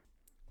myself.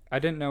 I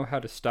didn't know how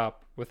to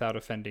stop without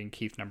offending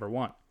Keith number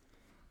 1.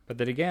 But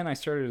then again, I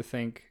started to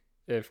think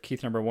if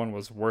Keith number 1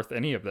 was worth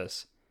any of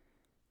this.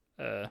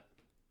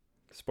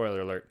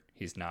 Spoiler alert,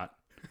 he's not.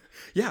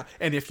 Yeah,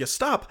 and if you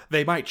stop,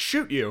 they might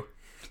shoot you.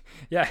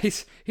 Yeah,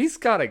 he's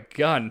got a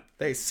gun.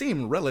 They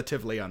seem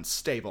relatively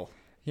unstable.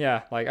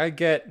 Yeah, like I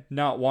get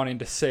not wanting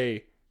to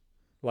say,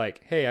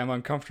 like, hey, I'm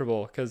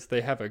uncomfortable because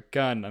they have a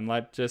gun, and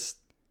like just,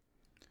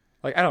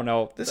 like, I don't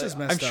know. This is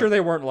messed I'm sure they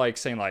weren't like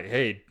saying like,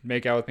 hey,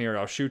 make out with me or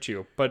I'll shoot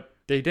you, but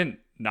they didn't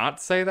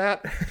not say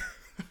that.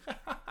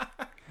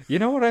 You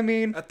know what I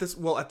mean? At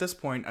this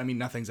point, I mean,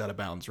 nothing's out of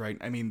bounds, right?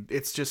 I mean,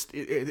 it's just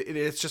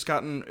it's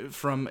gone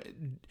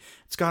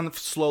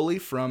slowly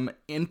from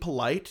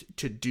impolite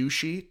to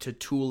douchey to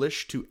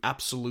toolish to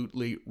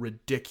absolutely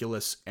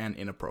ridiculous and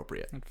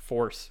inappropriate. And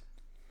force.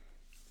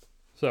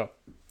 So,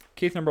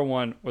 Keith number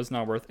 1 was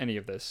not worth any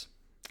of this.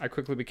 I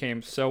quickly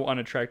became so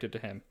unattracted to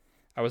him.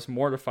 I was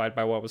mortified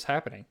by what was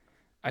happening.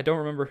 I don't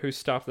remember who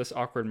stopped this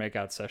awkward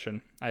makeout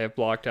session. I have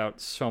blocked out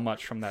so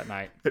much from that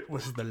night. It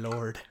was the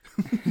Lord.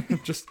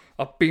 Just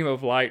a beam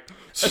of light.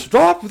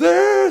 Stop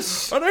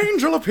this! An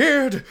angel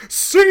appeared!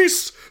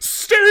 Cease!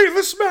 Stay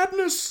this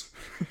madness!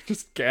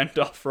 Just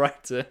Gandalf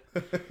right in.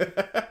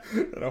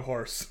 And a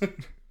horse.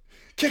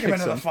 Kick him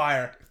into the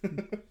fire.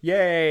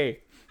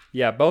 Yay!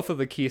 Yeah, both of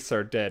the Keiths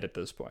are dead at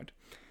this point.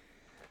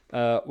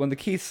 When the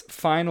Keiths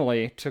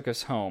finally took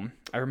us home,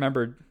 I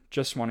remembered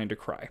just wanting to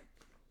cry.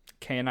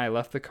 Kay and I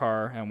left the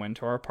car and went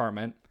to our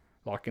apartment,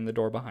 locking the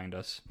door behind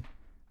us.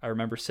 I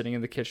remember sitting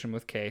in the kitchen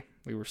with Kay.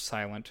 We were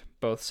silent,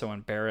 both so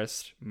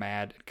embarrassed,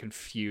 mad, and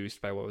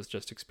confused by what was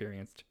just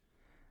experienced.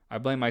 I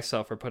blame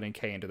myself for putting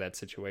Kay into that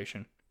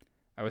situation.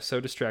 I was so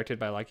distracted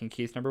by liking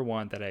Keith number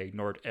 1 that I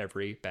ignored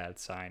every bad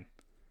sign.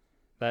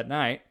 That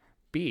night,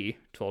 B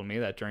told me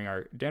that during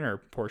our dinner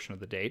portion of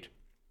the date,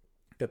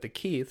 that the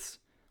Keiths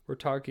were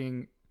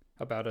talking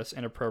about us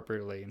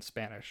inappropriately in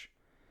Spanish,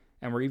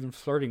 and were even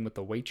flirting with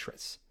the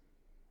waitress.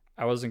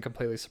 I wasn't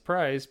completely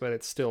surprised, but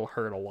it still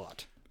hurt a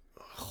lot.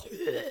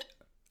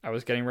 I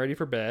was getting ready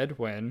for bed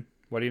when,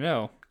 what do you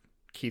know,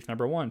 Keith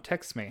number 1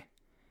 texts me.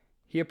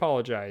 He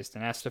apologized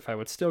and asked if I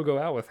would still go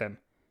out with him.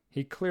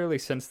 He clearly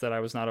sensed that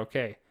I was not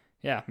okay.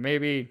 Yeah,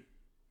 maybe,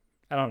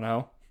 I don't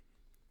know.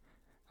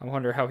 I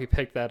wonder how he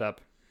picked that up.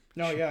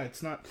 No, yeah,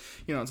 it's not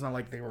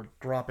like they were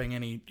dropping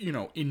any,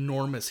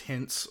 enormous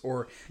hints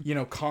or,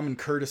 common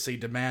courtesy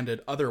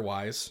demanded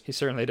otherwise. He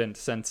certainly didn't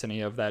sense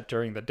any of that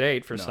during the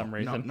date for some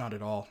reason. Not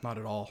at all. Not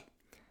at all.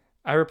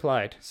 I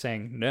replied,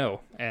 saying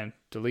no, and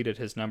deleted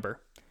his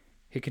number.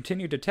 He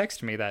continued to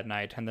text me that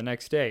night and the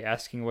next day,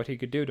 asking what he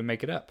could do to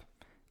make it up.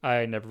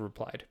 I never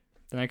replied.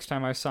 The next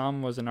time I saw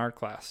him was in art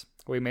class.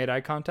 We made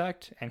eye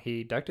contact, and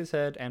he ducked his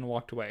head and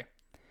walked away.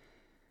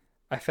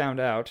 I found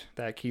out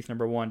that Keith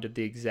number 1 did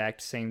the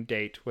exact same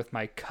date with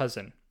my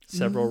cousin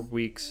several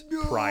weeks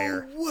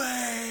prior. No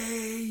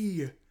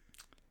way!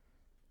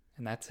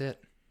 And that's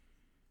it.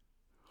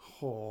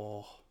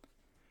 Oh.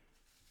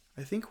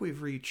 I think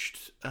we've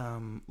reached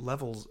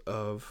levels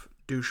of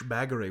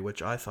douche-bagery,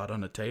 which I thought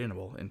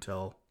unattainable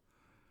until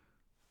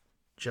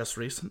just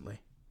recently.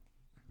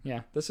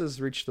 Yeah, this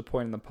has reached the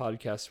point in the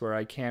podcast where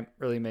I can't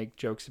really make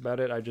jokes about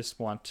it. I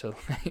just want to,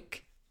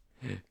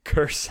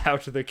 curse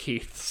out the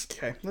Keiths.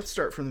 Okay, let's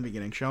start from the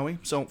beginning, shall we?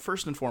 So,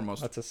 first and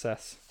foremost, let's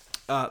assess.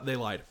 They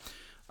lied.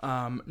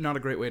 Not a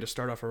great way to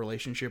start off a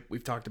relationship.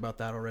 We've talked about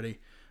that already.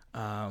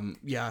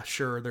 Yeah,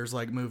 sure, there's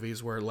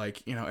movies where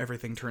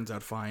everything turns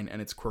out fine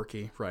and it's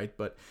quirky, right?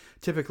 But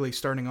typically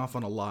starting off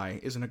on a lie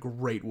isn't a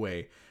great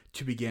way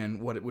to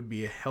begin what it would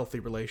be a healthy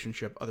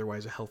relationship,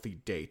 otherwise a healthy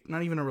date.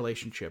 Not even a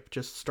relationship,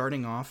 just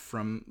starting off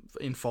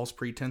in false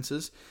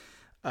pretenses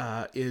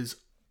is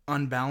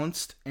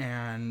unbalanced,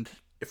 and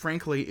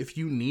frankly, if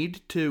you need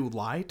to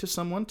lie to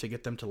someone to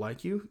get them to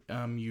like you,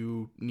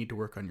 you need to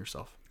work on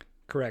yourself.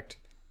 Correct.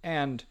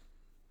 And,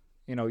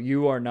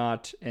 you are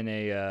not in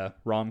a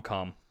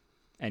rom-com,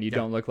 and you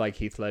don't look like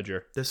Heath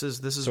Ledger. This is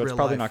so real it's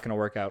probably life. not going to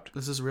work out.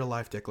 This is real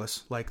life,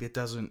 Dickless.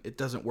 It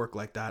doesn't work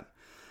like that.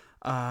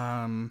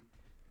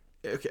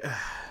 Okay.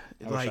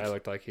 I wish I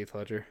looked like Heath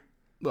Ledger.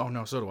 Oh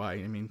no, so do I.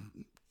 I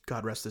mean,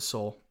 God rest his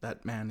soul.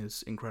 That man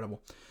is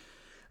incredible.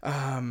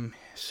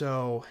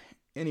 So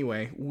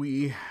anyway,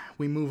 we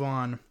move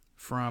on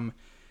from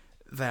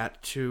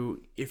that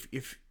to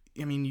if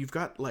you've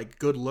got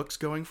good looks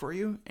going for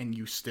you and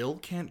you still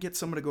can't get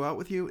someone to go out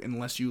with you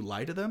unless you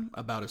lie to them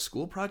about a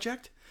school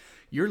project,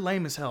 you're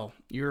lame as hell.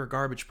 You're a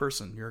garbage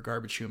person. You're a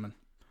garbage human.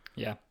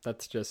 Yeah,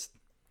 that's just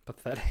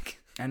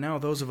pathetic. And now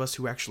those of us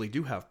who actually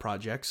do have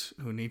projects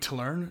who need to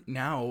learn,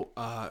 now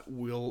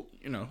we'll,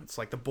 it's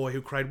like the boy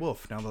who cried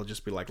wolf. Now they'll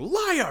just be like,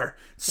 liar!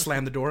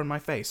 Slam the door in my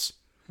face.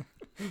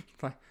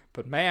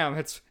 But ma'am,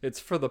 it's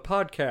for the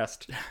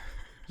podcast.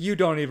 You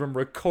don't even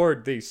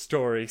record these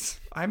stories.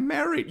 I'm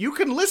married. You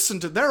can listen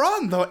to. They're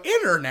on the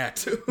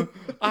internet.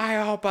 I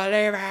don't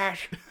believe it.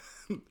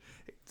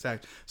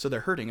 Exactly. So they're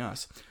hurting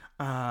us.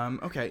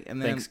 Okay,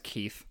 and then thanks,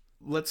 Keith.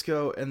 Let's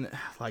go and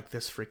like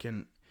this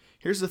freaking.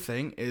 Here's the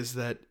thing: is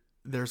that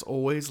there's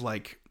always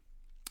like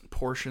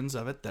portions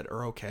of it that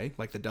are okay.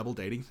 Like the double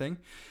dating thing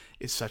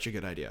is such a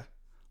good idea.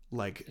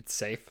 Like it's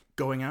safe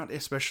going out,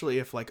 especially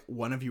if like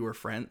one of you are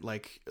friend,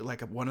 like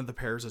one of the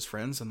pairs is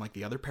friends and like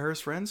the other pair is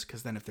friends.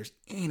 Because then if there's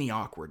any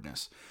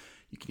awkwardness,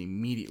 you can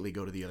immediately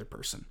go to the other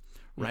person,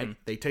 right?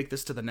 Mm-hmm. They take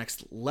this to the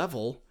next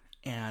level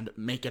and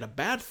make it a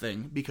bad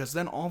thing, because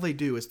then all they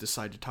do is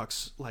decide to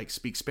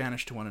speak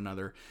Spanish to one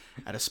another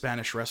at a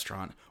Spanish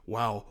restaurant.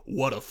 Wow,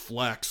 what a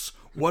flex.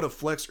 What a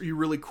flex. Are you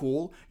really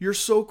cool? You're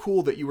so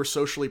cool that you were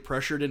socially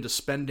pressured into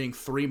spending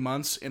 3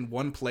 months in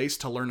one place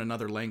to learn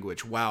another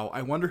language. Wow,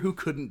 I wonder who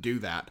couldn't do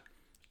that.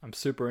 I'm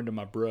super into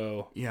my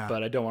bro,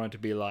 but I don't want it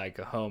to be like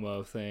a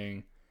homo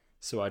thing,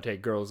 so I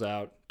take girls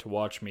out to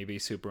watch me be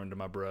super into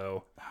my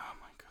bro. Oh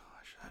my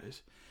gosh, that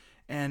is...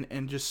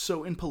 And just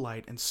so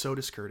impolite and so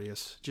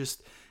discourteous,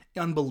 just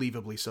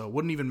unbelievably so. It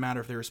wouldn't even matter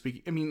if they were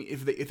speaking. I mean,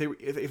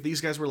 if these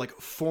guys were like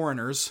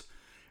foreigners,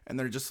 and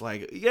they're just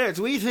like, yes,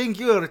 we think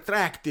you're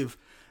attractive,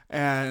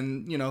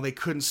 and they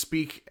couldn't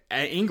speak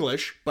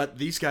English, but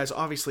these guys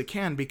obviously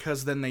can,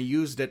 because then they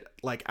used it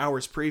like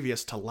hours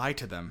previous to lie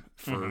to them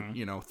for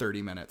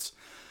 30 minutes.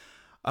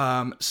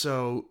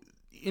 So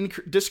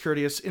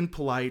discourteous,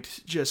 impolite,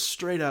 just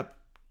straight up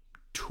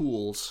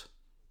tools.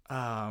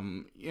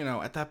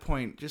 At that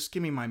point, just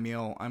give me my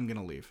meal. I'm going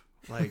to leave.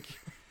 Like,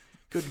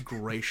 good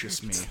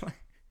gracious me. Like,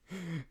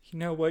 you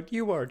know what?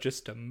 You are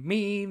just a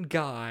mean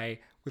guy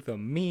with a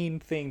mean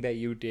thing that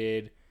you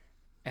did.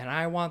 And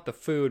I want the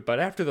food, but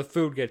after the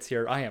food gets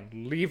here, I am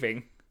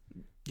leaving.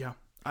 Yeah.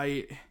 at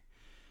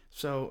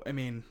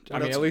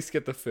least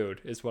get the food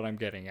is what I'm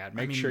getting at.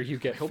 Make sure you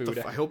get food.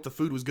 I hope the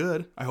food was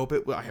good. I hope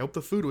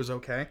the food was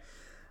okay.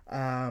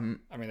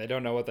 They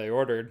don't know what they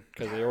ordered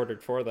because they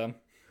ordered for them.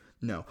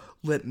 No,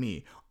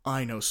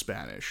 I know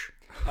Spanish.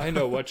 I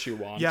know what you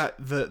want. Yeah,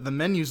 the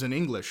menu's in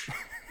English.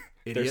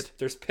 Idiot.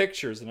 There's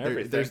pictures and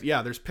everything.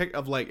 There's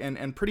of like,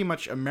 and pretty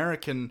much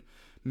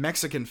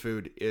Mexican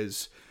food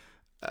is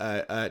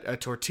a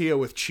tortilla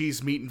with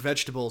cheese, meat, and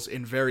vegetables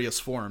in various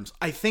forms.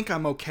 I think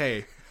I'm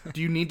okay.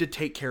 Do you need to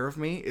take care of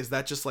me? Is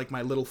that just like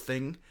my little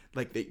thing?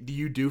 Like, do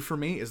you do for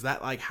me? Is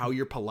that like how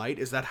you're polite?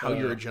 Is that how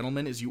you're a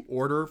gentleman? Is you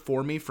order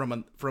for me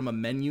from a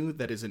menu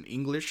that is in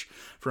English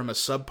from a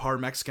subpar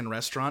Mexican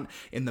restaurant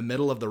in the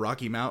middle of the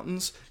Rocky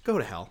Mountains? Go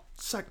to hell.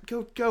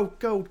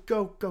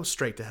 Go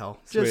straight to hell.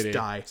 Just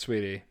die,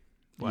 sweetie.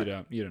 What?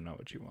 You don't know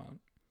what you want.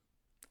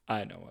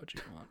 I know what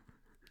you want.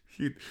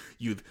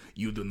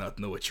 You do not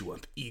know what you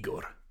want.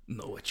 Igor,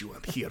 know what you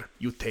want. Here,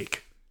 you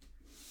take.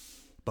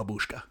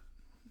 Babushka,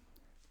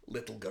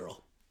 little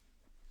girl.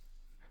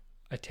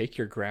 I take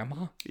your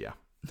grandma? Yeah.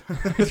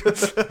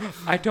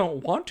 I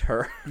don't want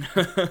her.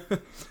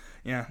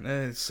 Yeah,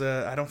 it's.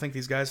 I don't think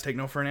these guys take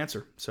no for an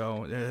answer,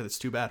 so it's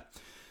too bad.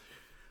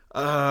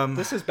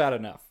 This is bad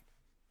enough.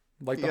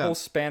 Like, the whole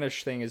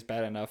Spanish thing is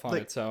bad enough on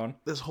its own.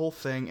 This whole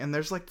thing, and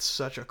there's like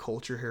such a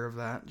culture here of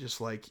that.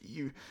 Just like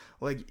you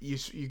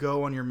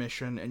go on your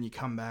mission and you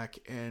come back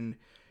and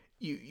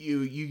you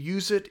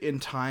use it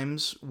in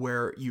times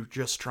where you're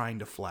just trying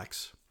to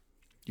flex.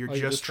 You're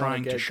just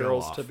trying to show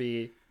girls off. To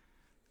be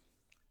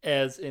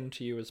as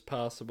into you as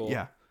possible.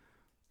 Yeah.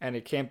 And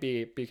it can't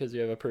be because you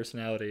have a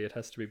personality. It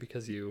has to be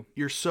because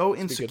you're so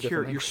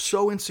insecure. You're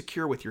so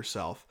insecure with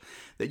yourself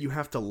that you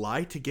have to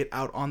lie to get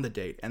out on the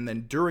date, and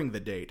then during the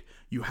date,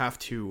 you have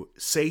to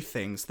say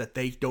things that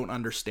they don't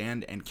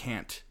understand and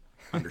can't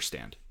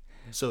understand,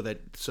 so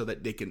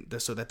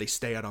that they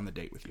stay out on the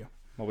date with you.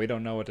 Well, we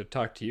don't know what to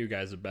talk to you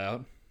guys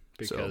about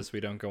because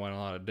we don't go on a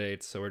lot of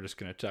dates. So we're just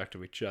going to talk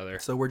to each other.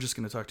 So we're just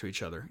going to talk to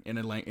each other in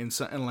a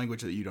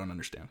language that you don't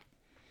understand.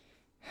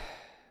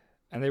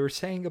 And they were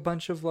saying a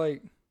bunch of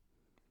like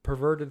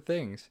perverted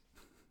things.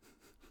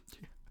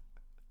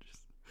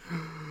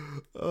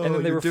 And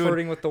then they were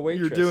flirting with the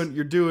waitress.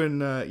 You're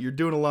doing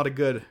a lot of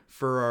good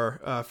for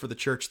the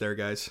church there,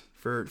 guys.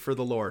 For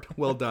the Lord.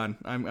 Well done.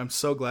 I'm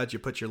so glad you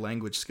put your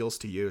language skills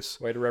to use.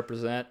 Way to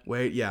represent.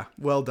 Yeah.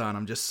 Well done.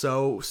 I'm just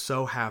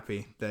so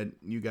happy that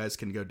you guys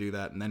can go do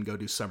that and then go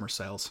do summer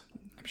sales.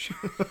 I'm sure.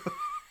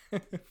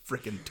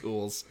 Freaking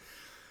tools.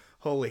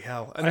 Holy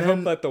hell. And I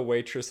hope that the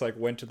waitress like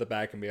went to the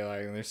back and be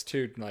like, there's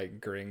two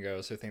like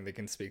gringos who think they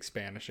can speak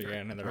Spanish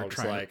again, and they're all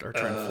just like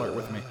trying to flirt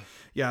with me.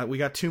 Yeah, we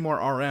got 2 more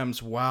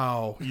RMs.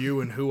 Wow, you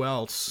and who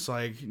else?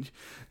 Like,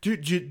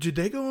 did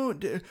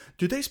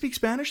they speak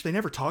Spanish? They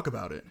never talk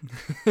about it.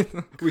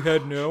 We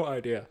had no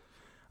idea.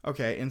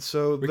 Okay, and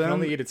so we can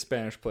only eat at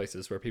Spanish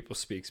places where people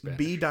speak Spanish.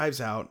 B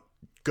dives out.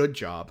 Good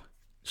job.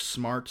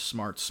 Smart.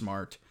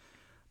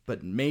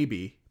 But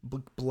maybe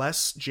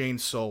bless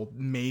Jane's soul,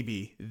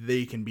 maybe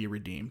they can be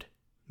redeemed.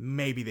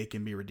 Maybe they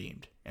can be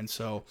redeemed. And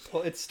so...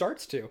 Well, it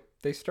starts to.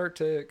 They start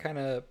to kind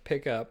of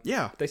pick up.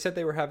 Yeah. They said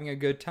they were having a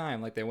good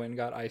time. Like, they went and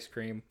got ice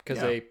cream because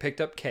they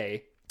picked up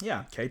Kay.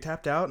 Yeah, Kay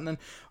tapped out, and then,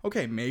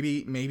 okay,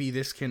 maybe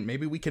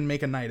we can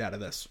make a night out of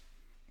this.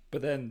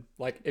 But then,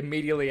 like,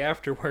 immediately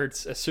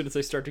afterwards, as soon as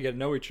they start to get to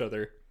know each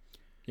other,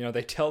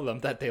 they tell them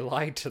that they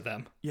lied to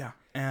them. Yeah,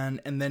 and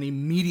then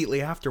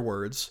immediately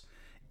afterwards,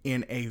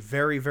 in a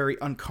very, very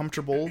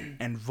uncomfortable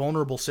and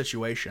vulnerable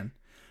situation,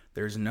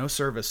 there's no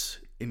service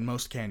in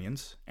most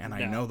canyons, and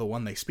I know the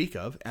one they speak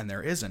of, and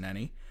there isn't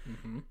any,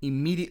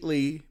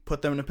 immediately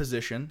put them in a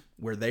position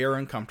where they are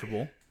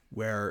uncomfortable,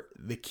 where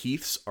the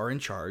Keiths are in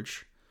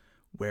charge,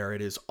 where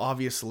it is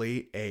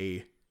obviously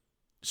a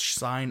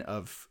sign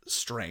of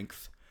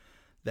strength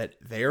that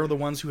they are the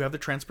ones who have the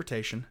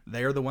transportation,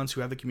 they are the ones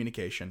who have the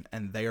communication,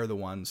 and they are the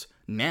ones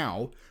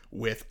now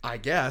with, I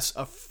guess,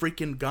 a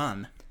freaking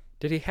gun.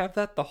 Did he have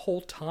that the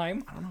whole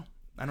time? I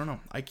don't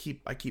know. I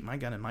keep my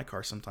gun in my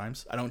car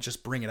sometimes. I don't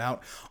just bring it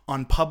out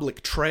on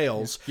public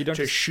trails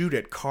to shoot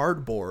at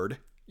cardboard.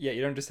 Yeah,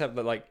 you don't just have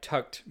it like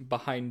tucked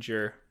behind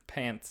your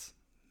pants.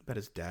 Bet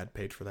his dad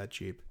paid for that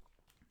Jeep.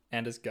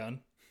 And his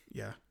gun.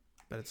 Yeah,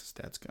 bet it's his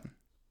dad's gun.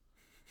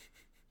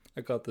 I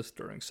got this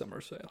during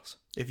summer sales.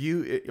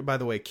 By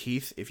the way,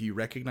 Keith, if you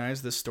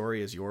recognize this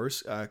story as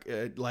yours, I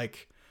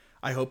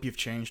hope you've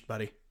changed,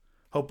 buddy.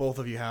 Hope both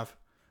of you have.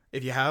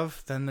 If you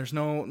have, then there's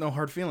no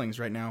hard feelings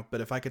right now. But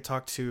if I could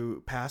talk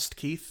to past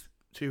Keith,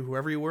 to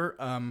whoever you were,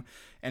 and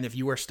if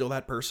you are still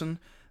that person,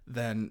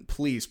 then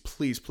please,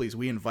 please, please,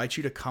 we invite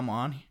you to come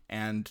on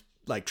and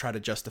try to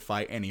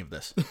justify any of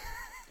this.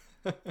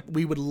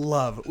 we would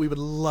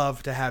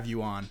love to have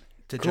you on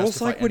to Girls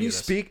justify like any when of you this.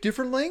 speak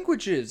different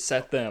languages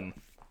at them.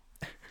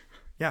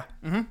 Yeah,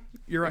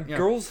 you're right. Yeah.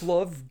 Girls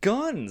love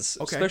guns,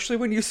 Okay. especially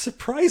when you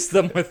surprise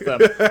them with them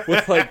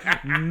with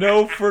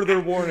no further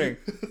warning.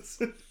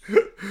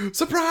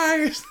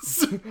 Surprise!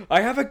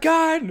 I have a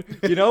gun.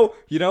 You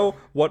know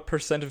what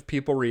percent of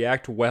people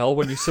react well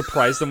when you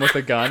surprise them with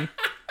a gun?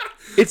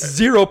 It's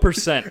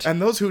 0%. And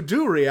those who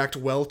do react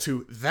well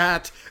to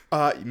that,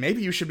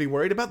 maybe you should be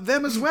worried about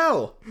them as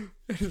well.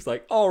 It's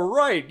like, all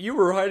right, you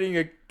were hiding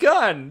a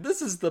gun.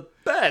 This is the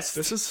best.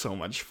 This is so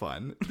much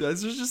fun.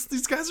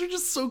 These guys are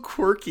just so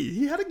quirky.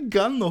 He had a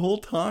gun the whole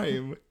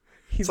time.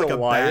 He's it's like a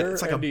liar.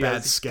 It's like a and he bad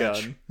has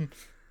sketch. gun.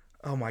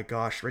 Oh my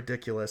gosh,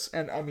 ridiculous.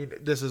 And I mean,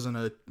 this isn't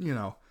a,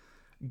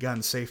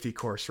 gun safety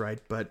course, right?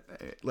 But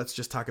let's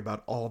just talk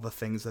about all the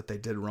things that they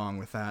did wrong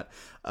with that.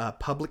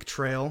 Public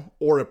trail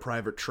or a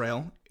private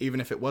trail, even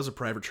if it was a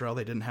private trail,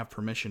 they didn't have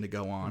permission to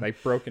go on. They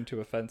broke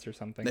into a fence or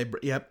something.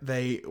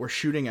 They were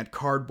shooting at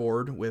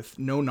cardboard with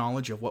no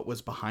knowledge of what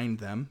was behind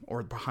them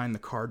or behind the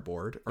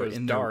cardboard. Or it was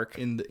dark.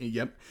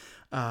 It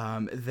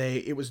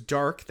was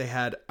dark. They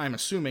had, I'm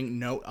assuming,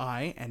 no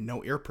eye and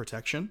no ear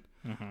protection.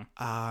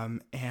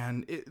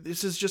 And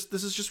this is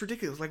just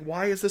ridiculous. Like,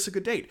 why is this a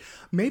good date?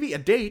 Maybe a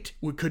date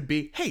could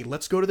be, hey,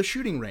 let's go to the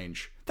shooting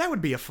range. That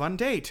would be a fun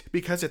date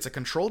because it's a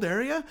controlled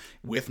area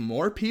with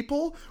more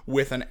people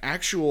with an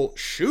actual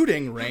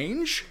shooting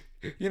range.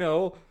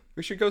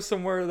 We should go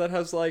somewhere that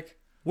has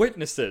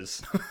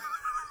witnesses.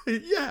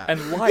 Yeah.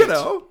 And light.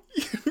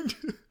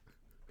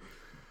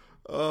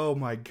 Oh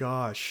my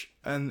gosh.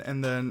 And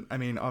then, I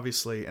mean,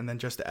 obviously, and then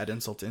just to add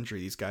insult to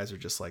injury, these guys are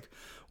just like,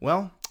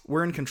 well,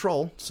 we're in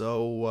control,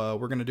 so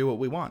we're going to do what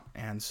we want.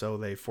 And so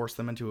they force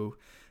them into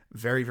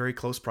very, very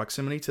close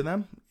proximity to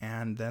them,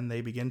 and then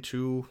they begin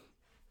to,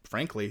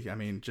 frankly, I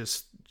mean,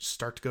 just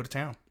start to go to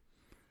town.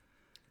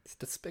 It's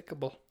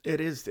despicable.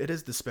 It is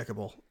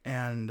despicable,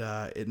 and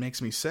it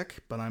makes me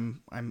sick, but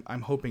I'm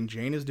hoping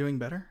Jane is doing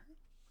better.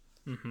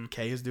 Mm-hmm.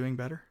 Kay is doing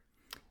better.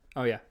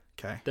 Oh, yeah.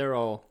 Okay. They're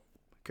all...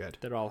 Good.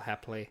 They're all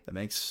happily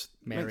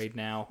married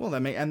now. Well,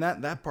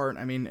 that part,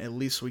 I mean, at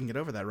least we can get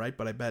over that, right?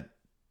 But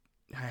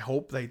I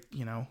hope they,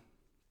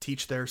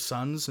 teach their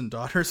sons and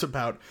daughters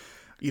about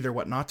either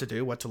what not to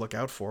do, what to look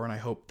out for, and I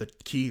hope the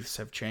Keiths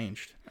have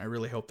changed. I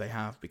really hope they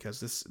have,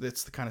 because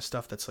it's the kind of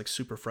stuff that's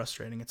super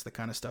frustrating. It's the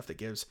kind of stuff that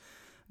gives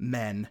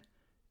men,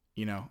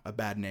 a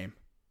bad name.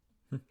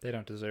 They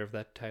don't deserve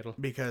that title.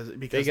 Because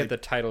they get the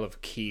title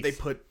of Keith.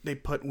 They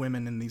put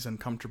women in these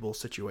uncomfortable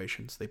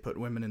situations. They put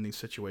women in these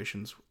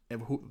situations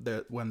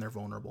when they're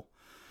vulnerable.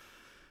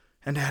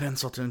 And to add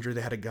insult to injury,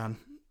 they had a gun.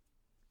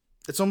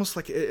 It's almost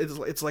like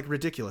it's like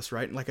ridiculous,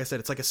 right? Like I said,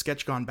 it's like a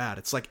sketch gone bad.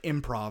 It's like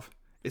improv.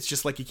 It's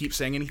just like you keep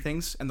saying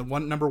anythings, and the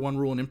number one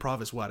rule in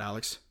improv is what,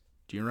 Alex?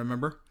 Do you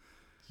remember?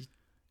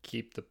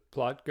 Keep the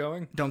plot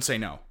going. Don't say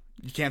no.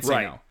 You can't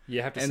say no.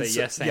 You have to say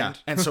yes and. Yeah,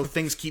 and so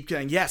things keep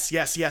getting yes.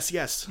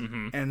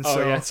 Mm-hmm. And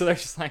so they're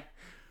just like,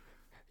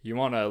 you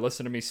want to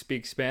listen to me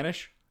speak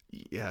Spanish?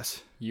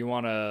 Yes. You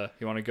want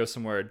to go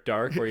somewhere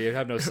dark where you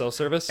have no cell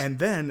service? And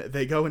then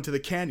they go into the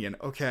canyon,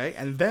 okay?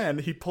 And then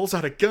he pulls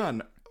out a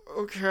gun,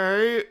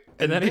 okay?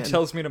 And then he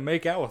tells me to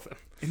make out with him.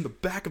 In the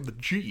back of the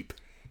Jeep.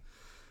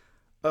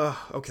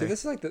 Okay. See,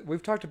 this is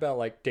we've talked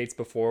about dates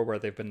before where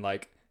they've been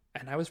like,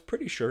 and I was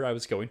pretty sure I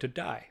was going to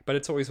die. But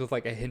it's always with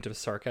a hint of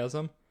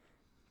sarcasm.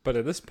 But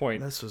at this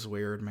point, This was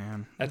weird,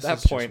 man. at This that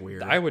is just point,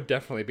 weird. I would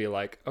definitely be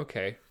like,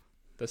 okay,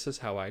 this is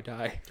how I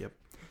die. Yep.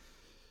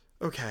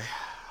 Okay.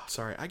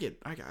 Sorry, I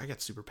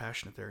get super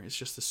passionate there. It's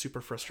just a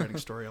super frustrating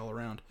story all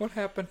around. What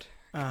happened?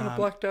 Kind of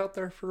blacked out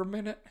there for a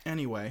minute.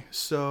 Anyway,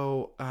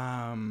 so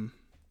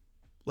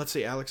let's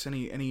see, Alex,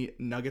 any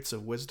nuggets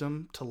of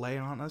wisdom to lay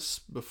on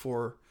us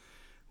before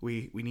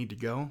we need to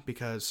go?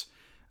 Because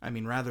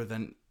other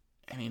than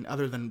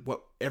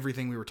what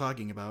everything we were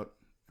talking about,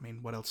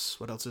 what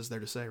else is there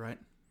to say, right?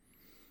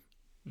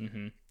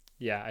 Mm-hmm.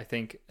 Yeah, I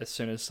think as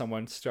soon as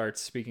someone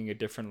starts speaking a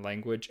different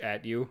language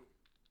at you,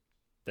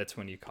 that's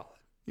when you call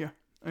it. Yeah.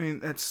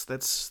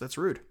 That's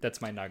rude.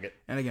 That's my nugget.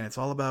 And again, it's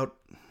all about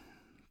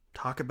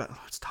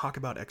let's talk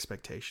about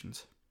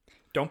expectations.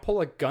 Don't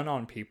pull a gun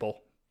on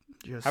people.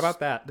 How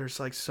about that? There's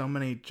like so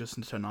many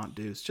just to not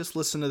do's. Just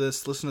listen to the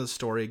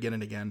story again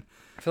and again.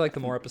 I feel like the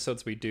more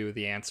episodes we do,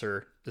 the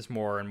answer is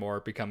more and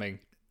more becoming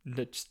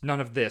just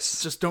none of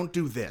this. Just don't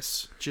do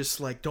this.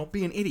 Just like, don't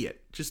be an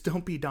idiot. Just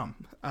don't be dumb.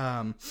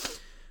 But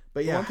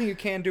yeah. The one thing you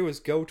can do is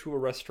go to a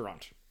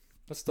restaurant.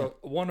 That's the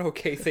one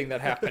okay thing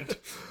that happened.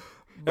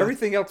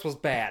 Everything else was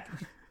bad.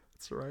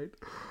 That's right.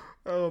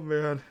 Oh,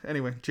 man.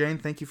 Anyway, Jane,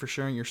 thank you for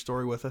sharing your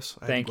story with us.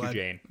 Thank you,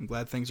 Jane. I'm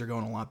glad things are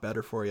going a lot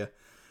better for you.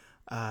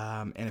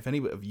 And if any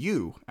of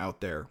you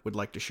out there would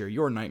like to share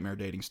your nightmare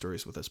dating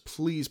stories with us,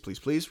 please, please,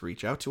 please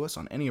reach out to us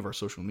on any of our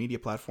social media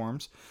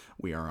platforms.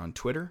 We are on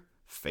Twitter,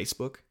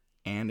 Facebook,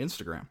 and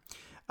Instagram.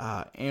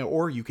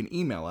 Or you can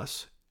email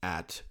us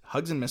at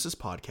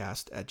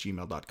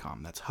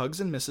hugsandmissespodcast@gmail.com. That's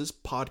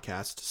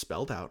hugsandmissespodcast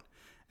spelled out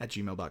at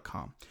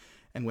gmail.com.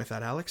 And with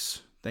that,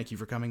 Alex, thank you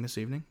for coming this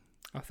evening.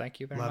 Oh, thank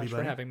you very much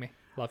for having me.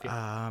 Love you.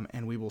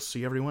 And we will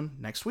see everyone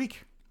next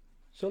week.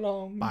 So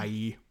long.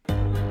 Bye.